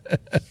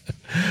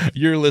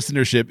 Your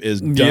listenership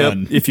is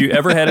done. Yep. If you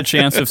ever had a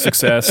chance of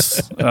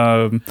success,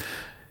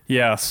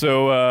 yeah.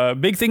 So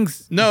big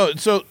things. No.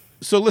 So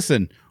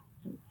listen.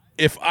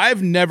 If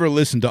I've never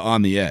listened to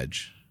On the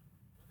Edge,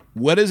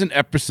 what is an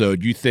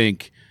episode you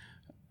think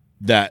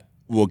that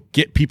will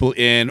get people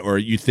in, or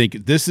you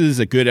think this is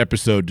a good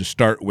episode to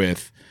start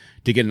with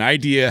to get an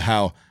idea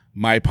how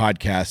my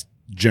podcast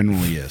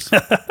generally is?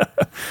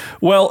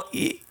 Well,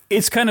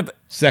 it's kind of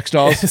sex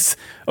dolls.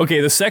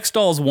 Okay, the sex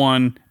dolls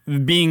one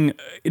being,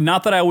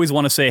 not that I always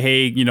want to say,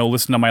 hey,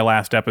 listen to my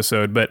last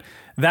episode, but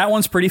that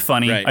one's pretty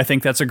funny. Right. I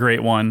think that's a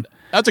great one.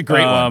 That's a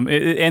great one.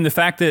 And the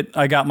fact that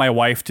I got my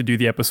wife to do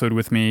the episode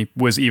with me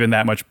was even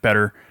that much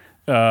better.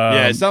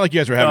 Yeah, it's not like you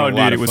guys were having a lot of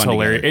fun. It was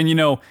hilarious. Together. And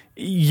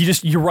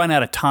you run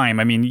out of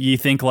time. I mean, you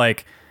think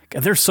like,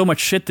 there's so much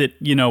shit that,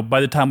 by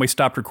the time we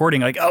stopped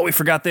recording, like, oh, we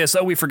forgot this,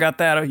 oh, we forgot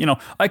that.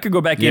 I could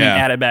go back in and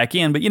add it back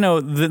in, but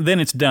then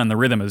it's done. The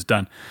rhythm is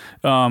done.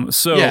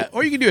 So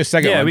or you can do a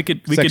second one. Yeah, we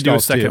could do a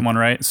second one,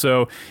 right?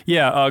 So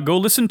yeah, go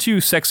listen to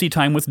 "Sexy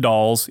Time with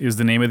Dolls" is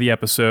the name of the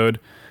episode.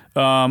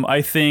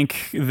 I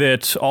think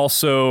that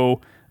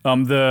also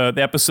the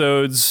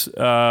episodes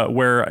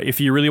where if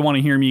you really want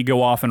to hear me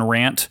go off and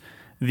rant,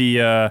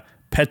 the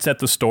Pets at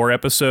the Store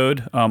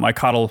episode, I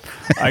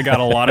got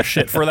a lot of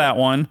shit for that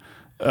one.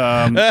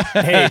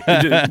 Hey,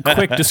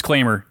 quick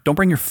disclaimer: don't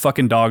bring your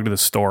fucking dog to the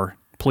store,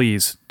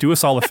 please. Do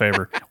us all a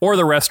favor, or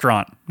the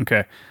restaurant.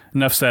 Okay,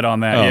 enough said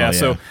on that. Yeah,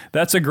 so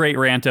that's a great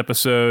rant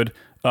episode.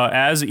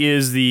 As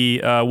is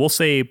the we'll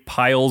say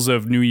piles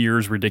of New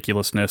Year's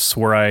ridiculousness,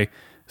 where I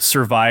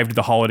survived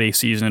the holiday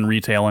season in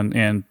retail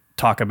and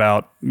talk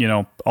about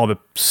all the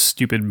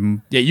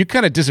stupid. Yeah, you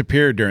kind of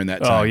disappeared during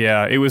that time. Oh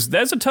yeah,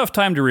 that's a tough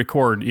time to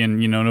record in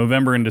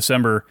November and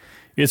December.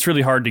 It's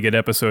really hard to get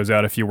episodes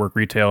out if you work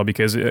retail,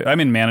 because I'm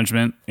in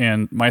management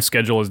and my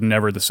schedule is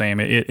never the same.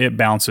 It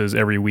bounces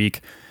every week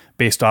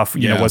based off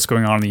what's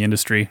going on in the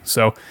industry.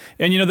 So,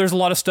 and there's a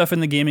lot of stuff in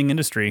the gaming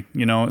industry.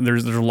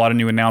 There's a lot of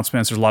new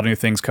announcements. There's a lot of new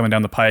things coming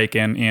down the pike,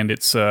 and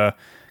it's kind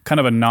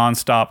of a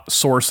nonstop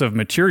source of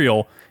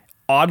material.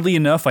 Oddly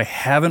enough, I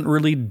haven't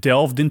really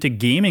delved into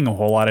gaming a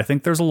whole lot. I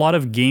think there's a lot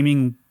of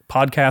gaming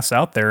podcasts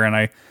out there, and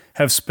I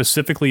have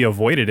specifically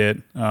avoided it.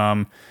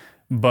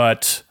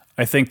 But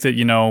I think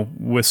that,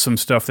 with some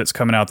stuff that's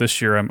coming out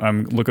this year,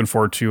 I'm looking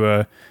forward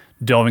to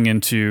delving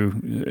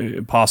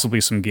into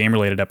possibly some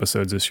game-related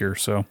episodes this year.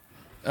 So,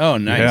 oh,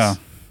 nice. Yeah.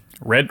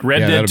 Red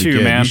Dead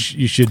 2, man.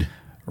 You should.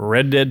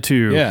 Red Dead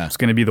 2 is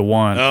going to be the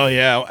one. Oh,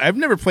 yeah. I've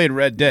never played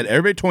Red Dead.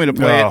 Everybody told me to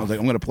play it. I was like,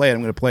 I'm going to play it.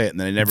 And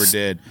then I never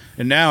did.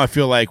 And now I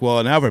feel like,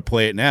 well, now if I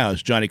play it now,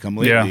 it's Johnny come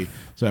lately. Yeah.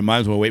 So I might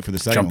as well wait for the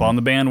second Jump on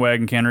the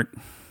bandwagon, Kendrick.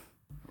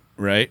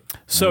 Right.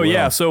 So,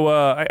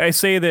 I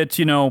say that,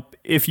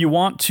 if you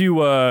want to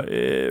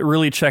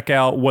really check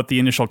out what the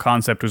initial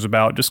concept was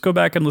about, just go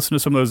back and listen to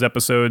some of those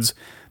episodes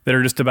that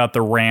are just about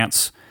the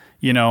rants.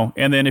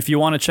 And then if you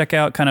want to check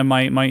out kind of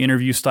my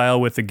interview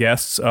style with the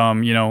guests,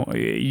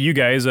 you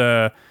guys,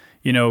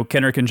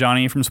 Kendrick and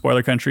Johnny from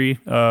Spoiler Country,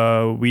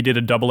 we did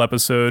a double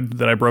episode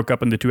that I broke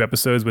up into 2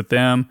 episodes with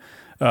them.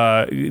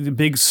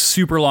 Big,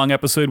 super long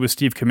episode with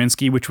Steve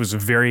Kaminsky, which was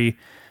very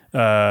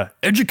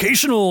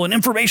educational and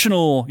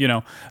informational.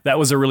 That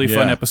was a really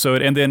fun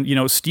episode. And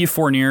then, Steve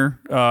Fournier,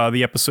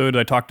 the episode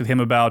I talked to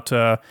him about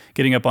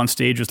getting up on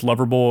stage with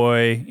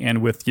Loverboy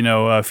and with,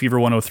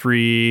 Fever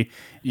 103.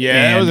 Yeah,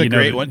 and, that was a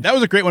great one. That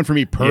was a great one for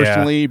me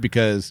personally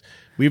because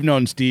we've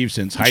known Steve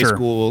since high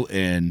school,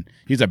 and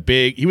he was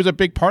a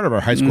big part of our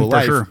high school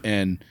life. Sure.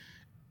 And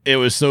it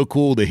was so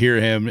cool to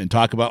hear him and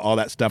talk about all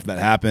that stuff that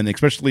happened,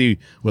 especially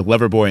with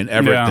Loverboy and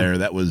Everett there.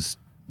 That was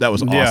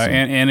awesome. Yeah,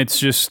 and it's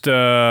just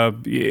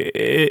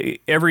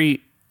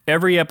every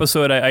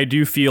episode I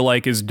do feel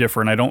like is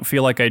different. I don't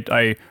feel like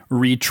I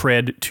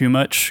retread too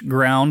much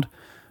ground.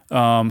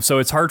 So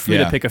it's hard for me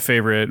to pick a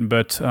favorite,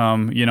 but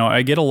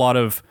I get a lot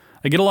of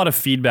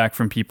feedback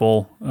from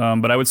people.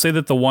 But I would say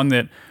that the one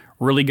that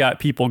really got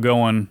people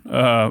going,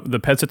 the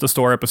Pets at the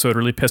Store episode,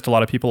 really pissed a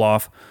lot of people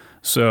off.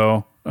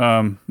 So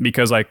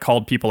because I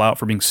called people out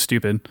for being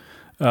stupid.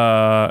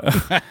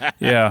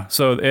 Yeah.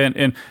 So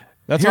and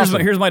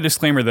here's my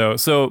disclaimer though.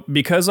 So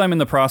because I'm in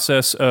the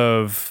process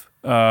of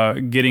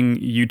getting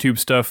YouTube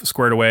stuff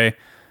squared away,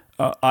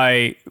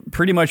 I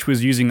pretty much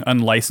was using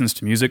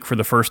unlicensed music for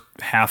the first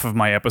half of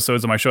my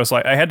episodes of my show.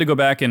 So I had to go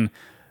back and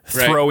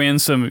throw in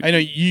some. I know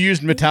you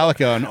used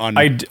Metallica on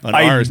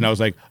ours, and I was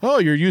like, "Oh,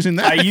 you're using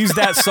that." I used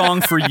that song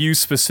for you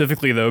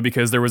specifically, though,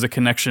 because there was a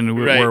connection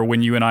where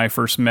when you and I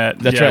first met,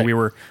 That's right. we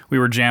were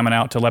jamming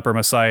out to Leper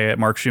Messiah at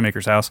Mark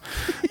Shoemaker's house.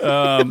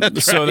 And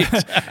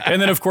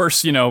then of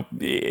course,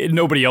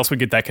 nobody else would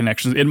get that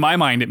connection. In my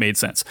mind, it made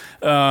sense.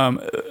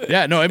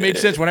 It made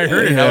sense when I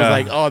heard it. I was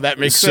like, "Oh, that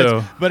makes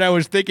sense." But I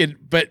was thinking,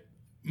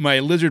 my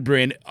lizard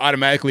brain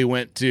automatically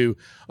went to,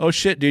 oh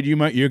shit, dude,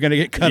 you're gonna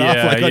get cut off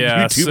like on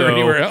YouTube or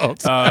anywhere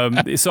else.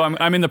 So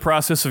I'm in the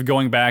process of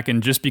going back,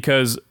 and just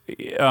because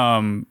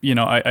I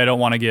don't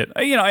want to get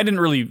I didn't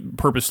really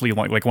purposely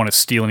like want to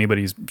steal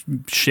anybody's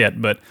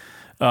shit, but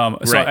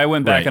so I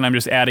went back and I'm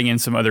just adding in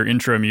some other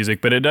intro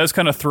music, but it does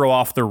kind of throw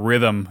off the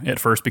rhythm at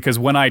first, because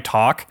when I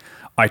talk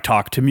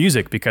to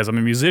music because I'm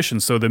a musician.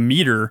 So the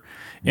meter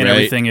and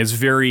everything is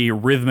very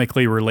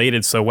rhythmically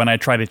related. So when I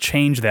try to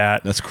change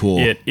that, that's cool.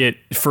 It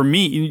for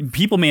me,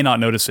 people may not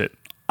notice it.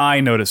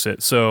 I notice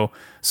it. So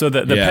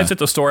the Pets at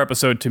the Store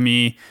episode, to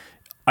me,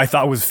 I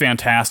thought was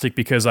fantastic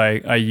because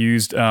I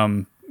used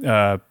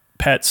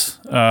Pets,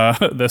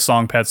 the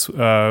song Pets,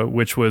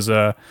 which was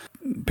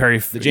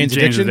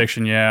Jane's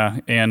Addiction? Yeah.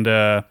 And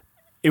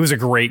it was a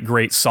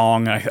great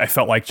song. I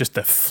felt like just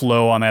the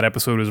flow on that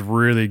episode was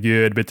really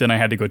good, but then I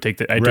had to go take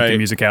the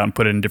music out and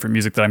put it in different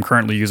music that I'm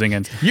currently using.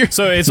 And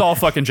so it's all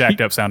fucking jacked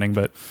up sounding,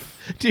 but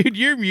dude,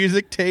 your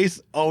music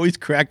tastes always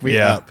crack me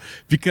up,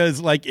 because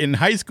like in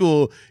high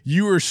school,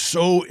 you were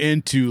so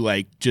into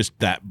like just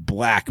that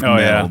black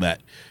metal,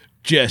 that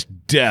just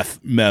death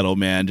metal,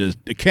 man. Just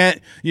I can't,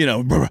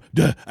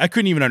 I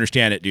couldn't even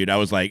understand it, dude. I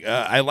was like,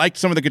 I liked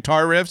some of the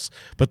guitar riffs,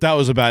 but that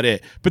was about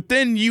it. But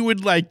then you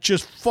would like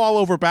just fall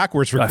over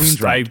backwards for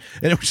Queensryche,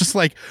 and it was just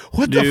like,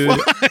 what the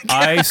fuck?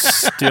 I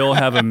still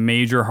have a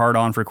major hard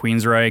on for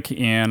Queensryche,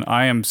 and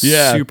I am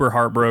super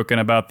heartbroken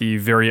about the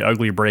very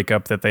ugly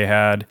breakup that they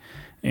had.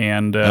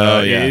 And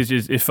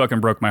it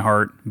fucking broke my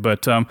heart.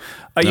 But I'm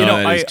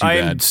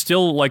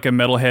still like a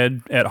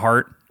metalhead at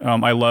heart.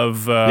 I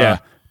love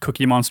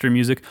Cookie Monster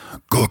music.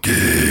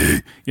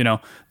 Cookie,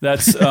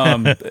 that's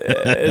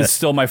it's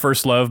still my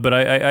first love. But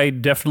I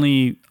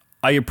definitely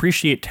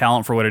appreciate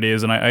talent for what it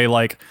is, and I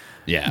like.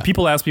 Yeah.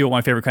 People ask me what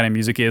my favorite kind of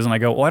music is, and I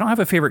go, well, I don't have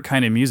a favorite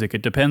kind of music.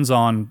 It depends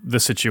on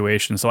the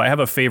situation. So I have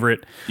a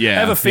favorite. I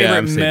have a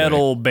favorite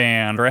metal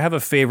band, or I have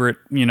a favorite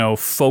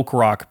folk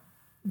rock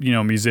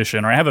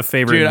musician, or I have a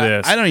favorite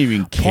this. I don't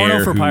even care.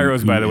 Porno for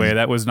Pyros, by the way,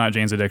 that was not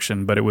Jane's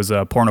Addiction, but it was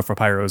Porno for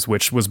Pyros,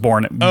 which was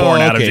born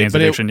out of Jane's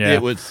Addiction.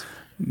 It was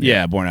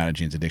born out of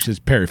Jane's Addiction. It's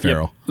Perry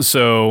Farrell. Yep.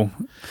 So,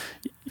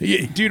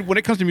 dude, when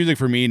it comes to music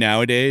for me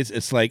nowadays,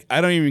 it's like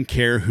I don't even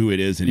care who it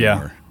is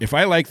anymore. If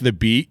I like the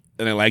beat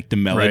and I like the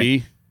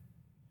melody,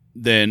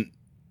 then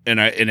and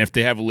if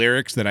they have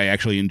lyrics that I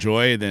actually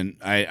enjoy, then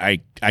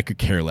I could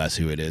care less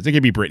who it is. It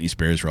could be Britney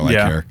Spears for all I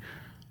care.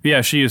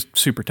 Yeah, she is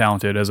super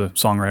talented as a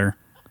songwriter.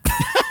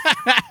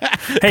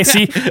 Hey,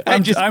 see,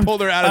 I'm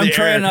pulled her out of the air. I'm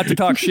trying not to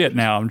talk shit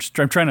now. I'm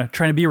trying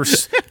to be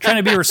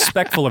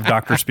respectful of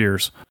Dr.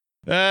 Spears.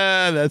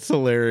 That's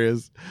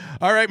hilarious.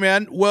 All right,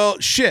 man. Well,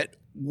 shit.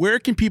 Where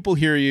can people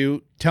hear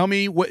you? Tell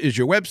me, what is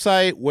your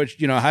website?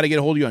 How to get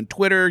a hold of you on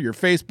Twitter, your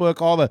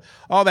Facebook, all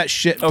that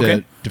shit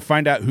to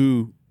find out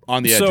who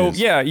On the Edge is.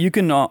 So you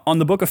can on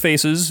the Book of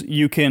Faces,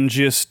 you can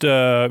just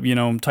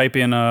type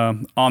in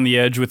On the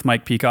Edge with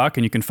Mike Peacock,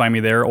 and you can find me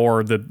there.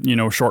 Or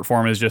the short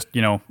form is just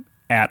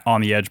at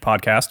On the Edge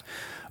Podcast.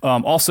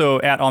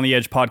 Also at On the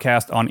Edge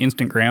Podcast on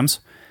Instagrams.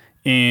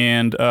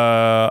 And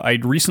I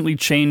recently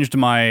changed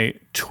my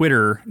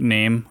Twitter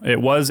name. It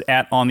was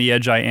at On the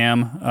Edge I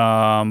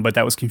Am, but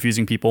that was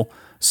confusing people.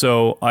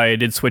 So I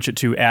did switch it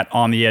to at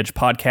On the Edge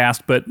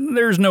Podcast, but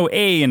there's no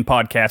A in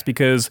podcast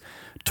because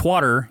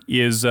Twatter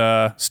is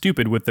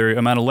stupid with the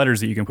amount of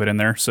letters that you can put in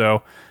there.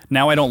 So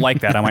now I don't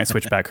like that. I might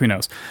switch back. Who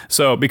knows?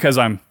 So because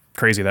I'm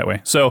crazy that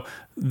way. So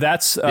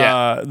that's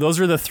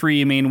those are the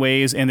three main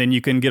ways. And then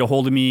you can get a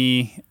hold of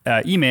me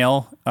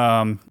email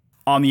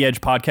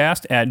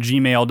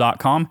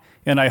ontheedgepodcast@gmail.com,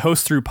 and I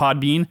host through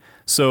Podbean.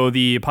 So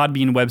the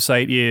Podbean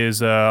website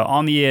is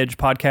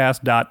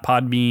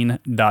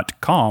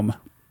ontheedgepodcast.podbean.com.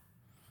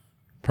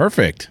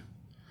 Perfect.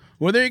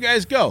 Well, there you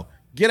guys go.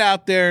 Get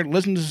out there,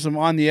 listen to some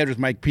On the Edge with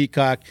Mike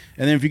Peacock,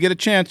 and then if you get a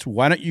chance,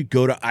 why don't you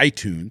go to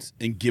iTunes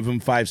and give him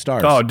 5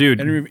 stars? Oh,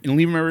 dude. And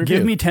leave him a review.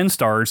 Give me 10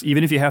 stars,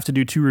 even if you have to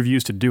do 2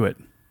 reviews to do it.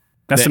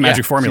 That's the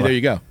magic formula. See, there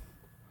you go.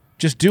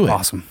 Just do it.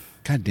 Awesome.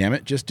 God damn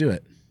it. Just do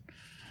it.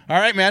 All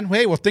right, man.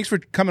 Hey, well, thanks for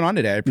coming on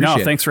today. I appreciate it.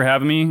 No, thanks for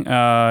having me.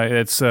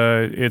 It's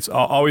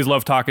always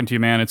love talking to you,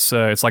 man. It's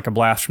like a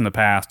blast from the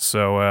past.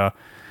 So,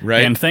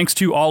 right. And thanks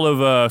to all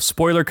of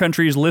Spoiler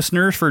Country's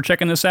listeners for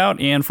checking this out,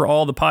 and for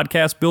all the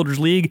Podcast Builders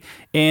League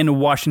and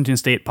Washington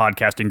State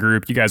Podcasting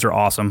Group. You guys are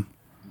awesome.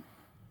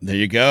 There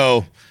you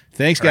go.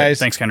 Thanks, guys. Right,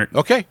 thanks, Kendrick.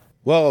 Okay.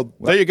 Well,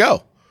 there you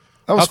go.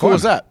 That was How cool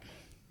was that?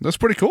 That's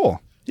pretty cool.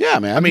 Yeah,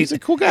 man. I mean, he's a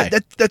cool guy.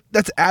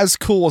 That's as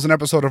cool as an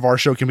episode of our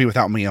show can be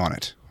without me on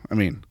it. I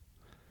mean,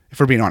 if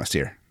we're being honest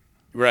here.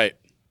 Right.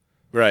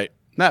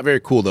 Not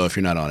very cool, though, if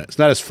you're not on it. It's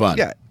not as fun.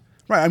 Yeah.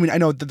 Right. I mean, I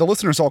know the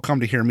listeners all come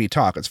to hear me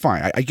talk. It's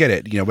fine. I get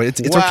it, but it's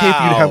okay for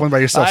you to have one by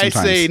yourself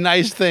sometimes. I say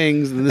nice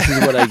things, and this is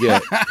what I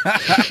get.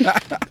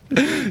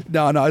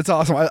 No, it's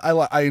awesome.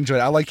 I enjoy it.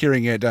 I like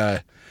hearing it.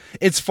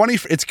 It's funny.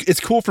 It's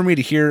cool for me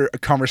to hear a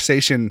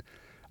conversation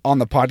on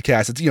the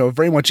podcast. It's,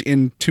 very much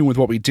in tune with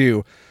what we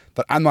do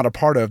that I'm not a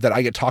part of, that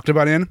I get talked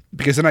about in,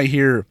 because then I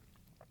hear...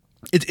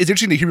 It's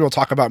interesting to hear people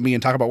talk about me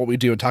and talk about what we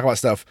do and talk about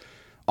stuff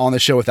on the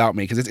show without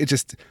me, because it's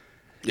just...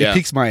 Yeah. It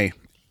piques my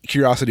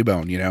curiosity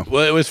bone,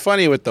 Well, it was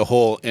funny with the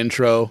whole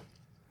intro.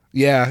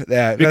 Yeah,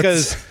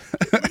 because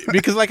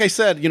like I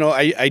said,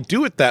 I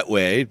do it that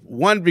way.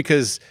 One,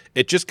 because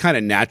it just kind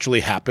of naturally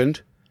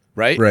happened,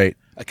 right? Right.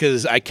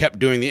 Because I kept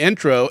doing the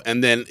intro,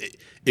 and then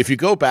if you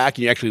go back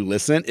and you actually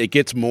listen, it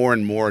gets more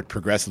and more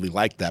progressively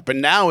like that. But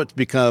now it's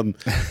become,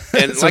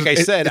 and So like I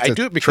said, I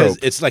do it because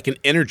trope. it's like an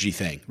energy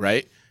thing,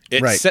 right?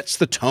 It Right. sets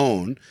the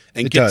tone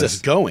and It gets does.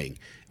 us going.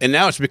 And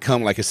now it's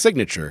become like a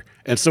signature.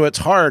 And so it's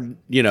hard,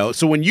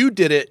 So when you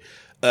did it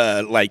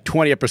like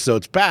 20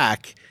 episodes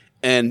back,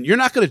 and you're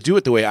not going to do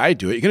it the way I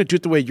do it. You're going to do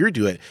it the way you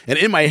do it. And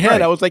in my head,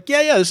 Right. I was like,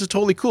 yeah, this is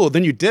totally cool.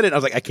 Then you did it. And I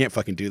was like, I can't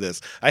fucking do this.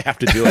 I have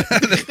to do it.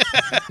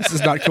 This is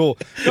not cool.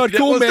 Not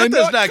cool, Well, man.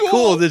 That's not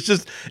cool. It's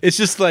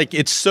just like,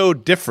 it's so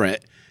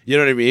different. You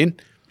know what I mean?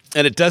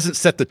 And it doesn't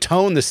set the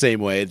tone the same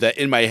way that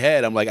in my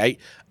head, I'm like,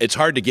 it's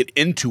hard to get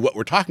into what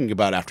we're talking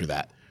about after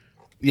that.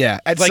 Yeah.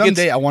 Like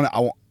Someday I want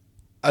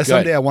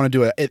to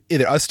do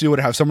either us do it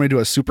or have somebody do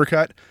a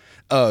supercut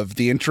of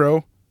the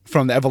intro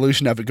from the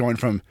evolution of it going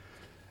from,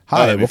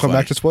 hi, that'd be welcome funny.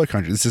 back to Spoiler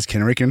Country. This is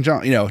Kenrick and John,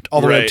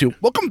 all the way up Right. to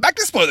welcome back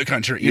to Spoiler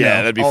Country.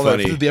 That'd be all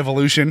funny. The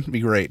evolution would be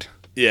great.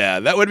 Yeah,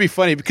 that would be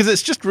funny because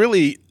it's just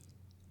really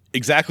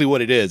exactly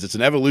what it is. It's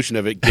an evolution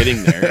of it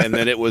getting there. And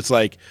then it was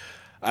like,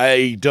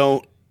 I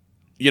don't,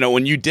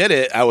 when you did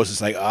it, I was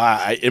just like,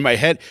 in my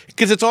head,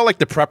 because it's all like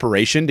the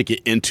preparation to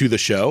get into the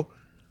show,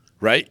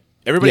 right?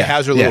 Everybody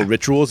has their little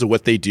rituals of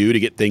what they do to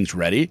get things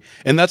ready.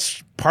 And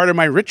that's part of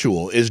my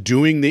ritual is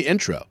doing the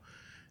intro.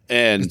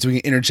 And It's doing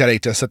it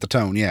energetic to set the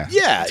tone. Yeah.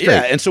 yeah, It's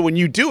yeah. great. And so when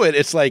you do it,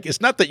 it's like, it's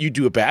not that you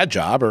do a bad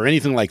job or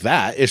anything like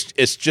that.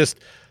 It's just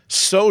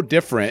so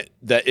different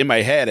that in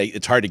my head,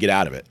 it's hard to get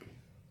out of it.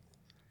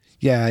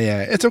 Yeah.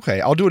 It's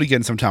okay. I'll do it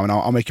again sometime and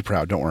I'll make you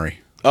proud. Don't worry.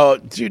 Oh,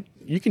 dude,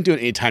 you can do it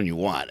anytime you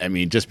want. I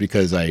mean, just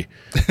because I'm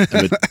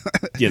a,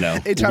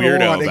 Anytime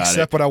weirdo I want, about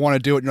except it. when I want to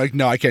do it. And you're like,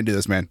 no, I can't do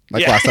this, man.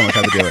 Like Yeah. last time I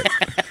tried to do it.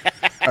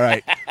 All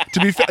right. To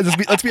be fair,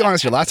 let's be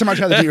honest here. Last time I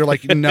tried to do it, you're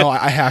like, no,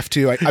 I have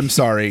to. I'm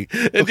sorry.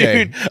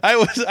 Okay. Dude,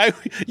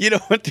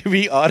 to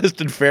be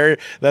honest and fair,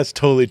 that's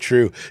totally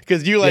true.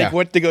 Because you Yeah.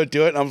 went to go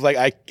do it, and I was like,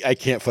 I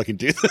can't fucking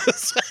do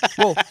this.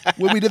 Well,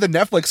 when we did the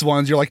Netflix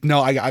ones, you're like,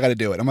 no, I got to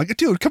do it. I'm like,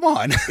 dude, come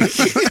on.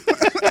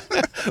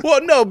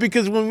 Well, no,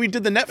 because when we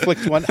did the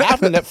Netflix one,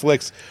 half of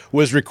Netflix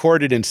was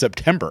recorded in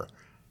September.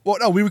 Well,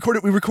 no, we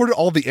recorded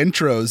all the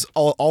intros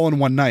all in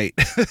one night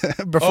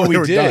before we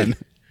were did? done.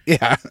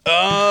 Yeah.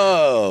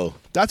 Oh.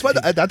 That's why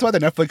the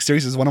Netflix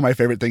series is one of my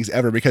favorite things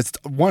ever because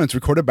one, it's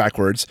recorded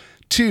backwards.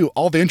 Two,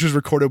 all the intros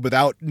recorded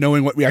without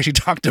knowing what we actually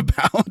talked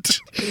about.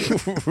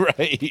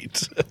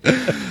 Right.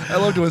 I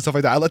love doing stuff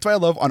like that. That's why I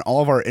love on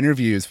all of our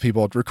interviews,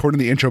 people recording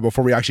the intro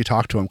before we actually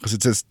talk to them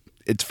because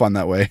it's fun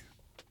that way.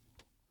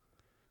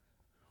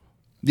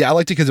 Yeah, I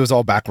liked it because it was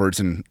all backwards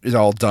and it's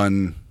all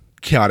done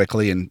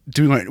chaotically. And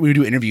we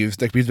do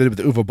interviews like we did with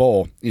the Uwe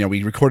Boll.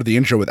 We recorded the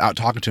intro without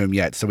talking to him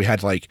yet, so we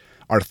had like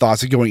our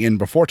thoughts going in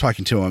before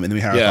talking to him, and then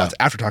we had our thoughts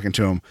after talking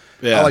to him.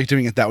 Yeah. I like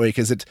doing it that way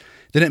because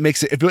then it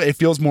makes it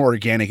feels more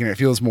organic and it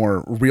feels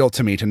more real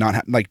to me to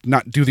not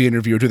do the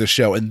interview or do the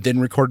show and then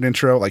record an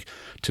intro. Like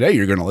today,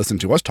 you're going to listen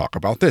to us talk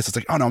about this. It's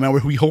like, oh no, man,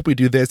 we hope we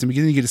do this, and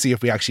we get to see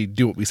if we actually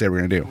do what we say we're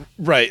going to do.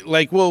 Right.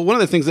 Like, well, one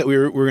of the things that we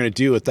were going to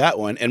do with that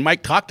one, and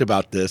Mike talked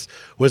about this,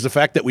 was the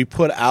fact that we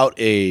put out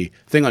a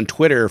thing on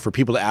Twitter for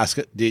people to ask,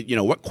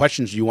 what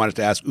questions you wanted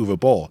to ask Uwe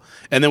Boll.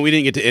 And then we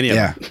didn't get to any of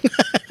them.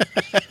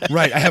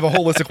 Right. I have a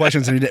whole list of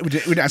questions, and we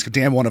didn't ask a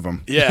damn one of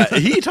them. Yeah.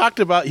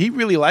 He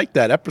really liked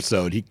that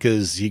episode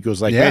because he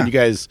goes like, man, you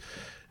guys,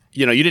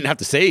 you didn't have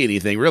to say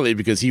anything really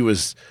because he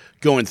was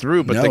going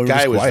through, but the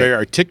guy was very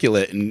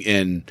articulate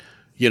and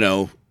he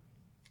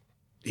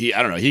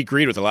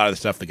agreed with a lot of the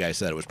stuff the guy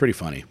said. It was pretty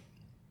funny.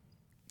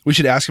 We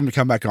should ask him to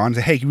come back on and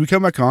say, hey, can we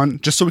come back on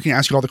just so we can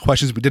ask you all the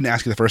questions we didn't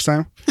ask you the first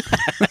time?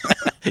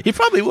 He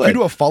probably would. Can we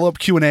do a follow-up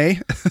Q&A?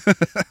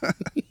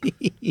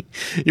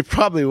 You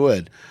probably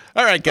would.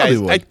 All right,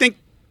 guys. I think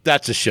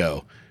that's a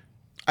show.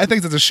 I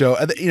think that's a show.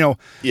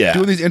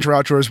 Doing these intro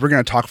outros, we're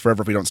going to talk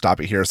forever if we don't stop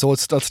it here. So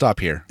let's stop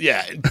here.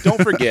 Yeah.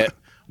 Don't forget,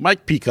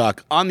 Mike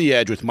Peacock, On the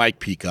Edge with Mike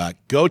Peacock.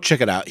 Go check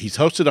it out. He's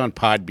hosted on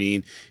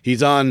Podbean.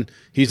 He's on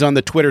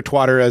the Twitter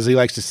twatter, as he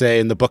likes to say,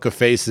 and the Book of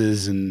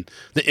Faces and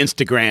the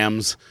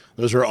Instagrams.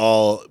 Those are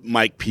all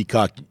Mike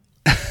Peacock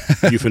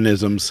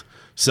euphemisms.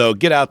 So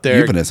get out there.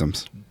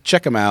 Euphemisms.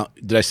 Check him out.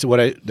 Did I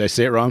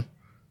say it wrong?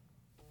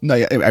 No,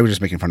 yeah, I was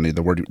just making fun of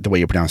the way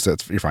you pronounced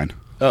it. You're fine.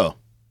 Oh.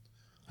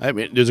 I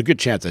mean, there's a good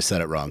chance I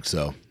said it wrong.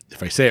 So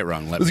if I say it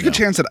wrong, There's a good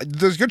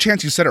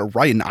chance you said it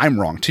right and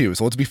I'm wrong too.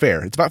 So let's be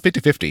fair. It's about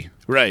 50-50.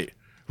 Right.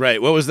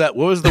 What was that?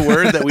 What was the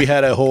word that we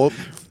had a whole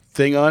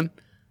thing on?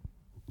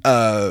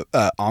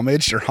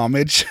 Homage or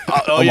homage.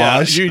 Homage.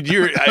 Yeah.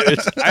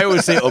 I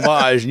always say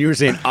homage, and you were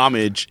saying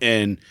homage,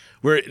 and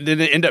it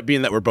ended up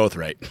being that we're both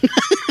right.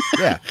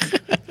 Yeah.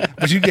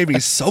 But you gave me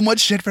so much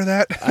shit for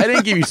that. I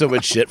didn't give you so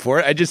much shit for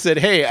it. I just said,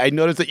 hey, I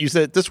noticed that you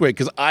said it this way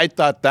because I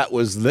thought that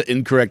was the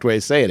incorrect way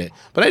of saying it.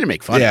 But I didn't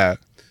make fun of you.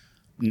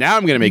 Now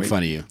I'm going to make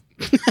fun of you.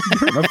 You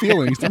hurt my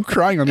feelings. I'm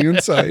crying on the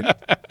inside.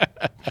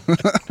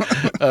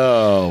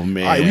 Oh,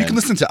 man. All right, well, you can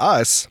listen to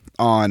us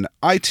on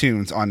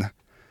iTunes, on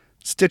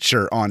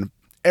Stitcher, on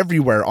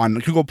everywhere, on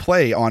Google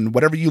Play, on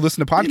whatever you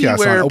listen to podcasts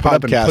Anywhere on. Open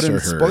up and podcasts put in are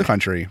heard. Spoiler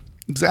Country.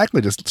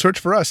 Exactly. Just search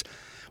for us.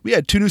 We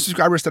had 2 new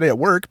subscribers today at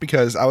work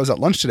because I was at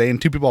lunch today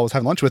and 2 people I was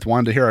having lunch with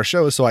wanted to hear our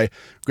show. So I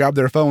grabbed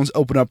their phones,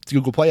 opened up the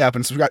Google Play app,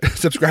 and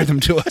subscribed them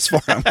to us for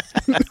them.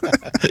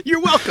 You're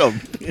welcome.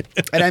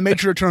 And I made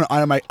sure to turn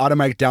on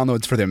automatic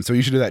downloads for them. So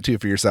you should do that too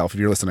for yourself if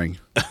you're listening.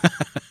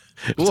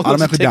 We'll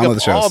automatically take download up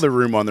the shows. all the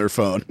room on their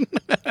phone.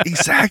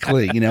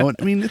 Exactly. You know,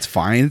 I mean, it's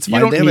fine. It's You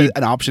fine. don't They have need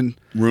an option.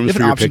 rooms They have for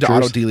an your option to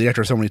pictures. auto delete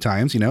after so many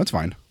times. You know, it's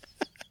fine.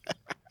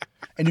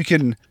 And you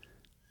can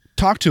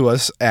talk to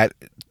us at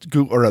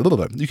Google or a little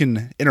bit. You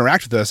can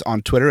interact with us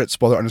on Twitter at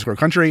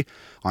spoiler_country,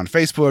 on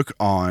Facebook,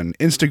 on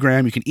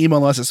Instagram. You can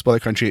email us at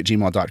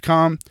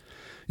spoilercountry@gmail.com.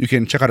 You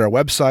can check out our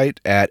website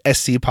at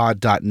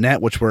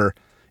scpod.net, which we're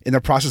in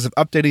the process of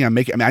updating. I'm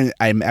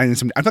adding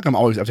some. I feel like I'm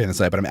always updating the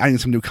site, but I'm adding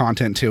some new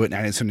content to it and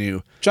adding some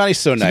new. Johnny's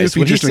so new nice.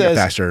 When he features to make it says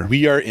faster.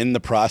 we are in the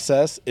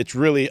process, it's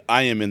really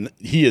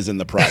he is in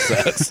the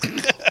process.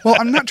 Well,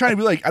 I'm not trying to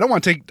be like, I don't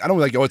want to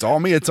like, oh, it's all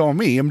me, it's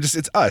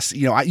us.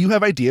 You know, you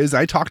have ideas,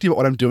 I talk to you about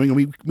what I'm doing,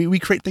 and we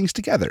create things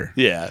together.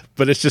 Yeah,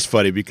 but it's just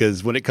funny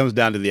because when it comes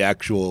down to the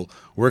actual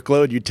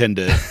workload, you tend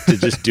to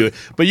just do it.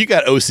 But you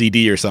got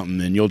OCD or something,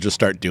 and you'll just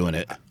start doing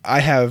it. I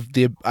have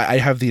the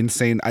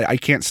insane, I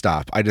can't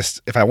stop.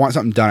 If I want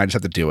something done, I just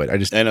have to do it.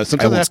 I know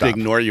sometimes I won't have stop. to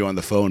ignore you on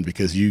the phone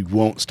because you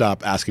won't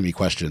stop asking me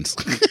questions.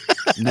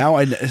 Now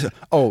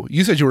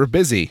you said you were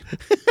busy.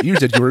 You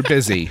said you were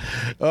busy.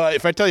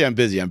 If I tell you I'm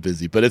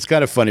busy, but it's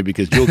kind of funny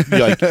because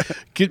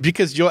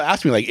you'll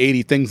ask me like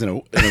 80 things in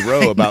a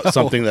row about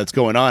something that's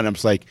going on. I'm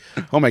just like,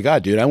 oh my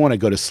God, dude, I want to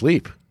go to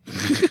sleep.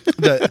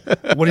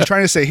 What he's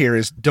trying to say here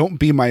is don't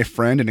be my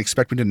friend and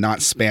expect me to not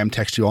spam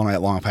text you all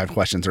night long if I have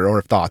questions or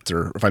if thoughts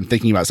or if I'm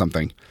thinking about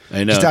something.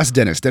 I know. Just ask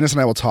Dennis. Dennis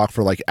and I will talk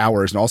for like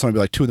hours and all of a sudden I'll be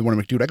like 2 a.m.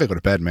 like, dude, I gotta go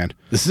to bed, man.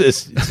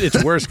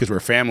 It's worse because we're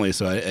family,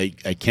 so I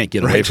can't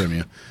get away from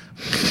you.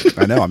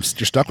 I know.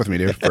 You're stuck with me,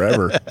 dude,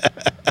 forever.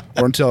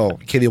 Or until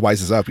Kaylee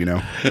wises up, you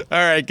know. All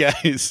right,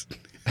 guys.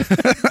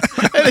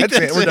 That's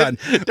it. We're done.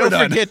 Don't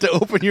forget to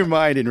open your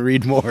mind and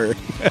read more.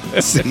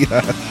 See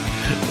ya.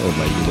 Oh,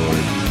 my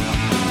Lord.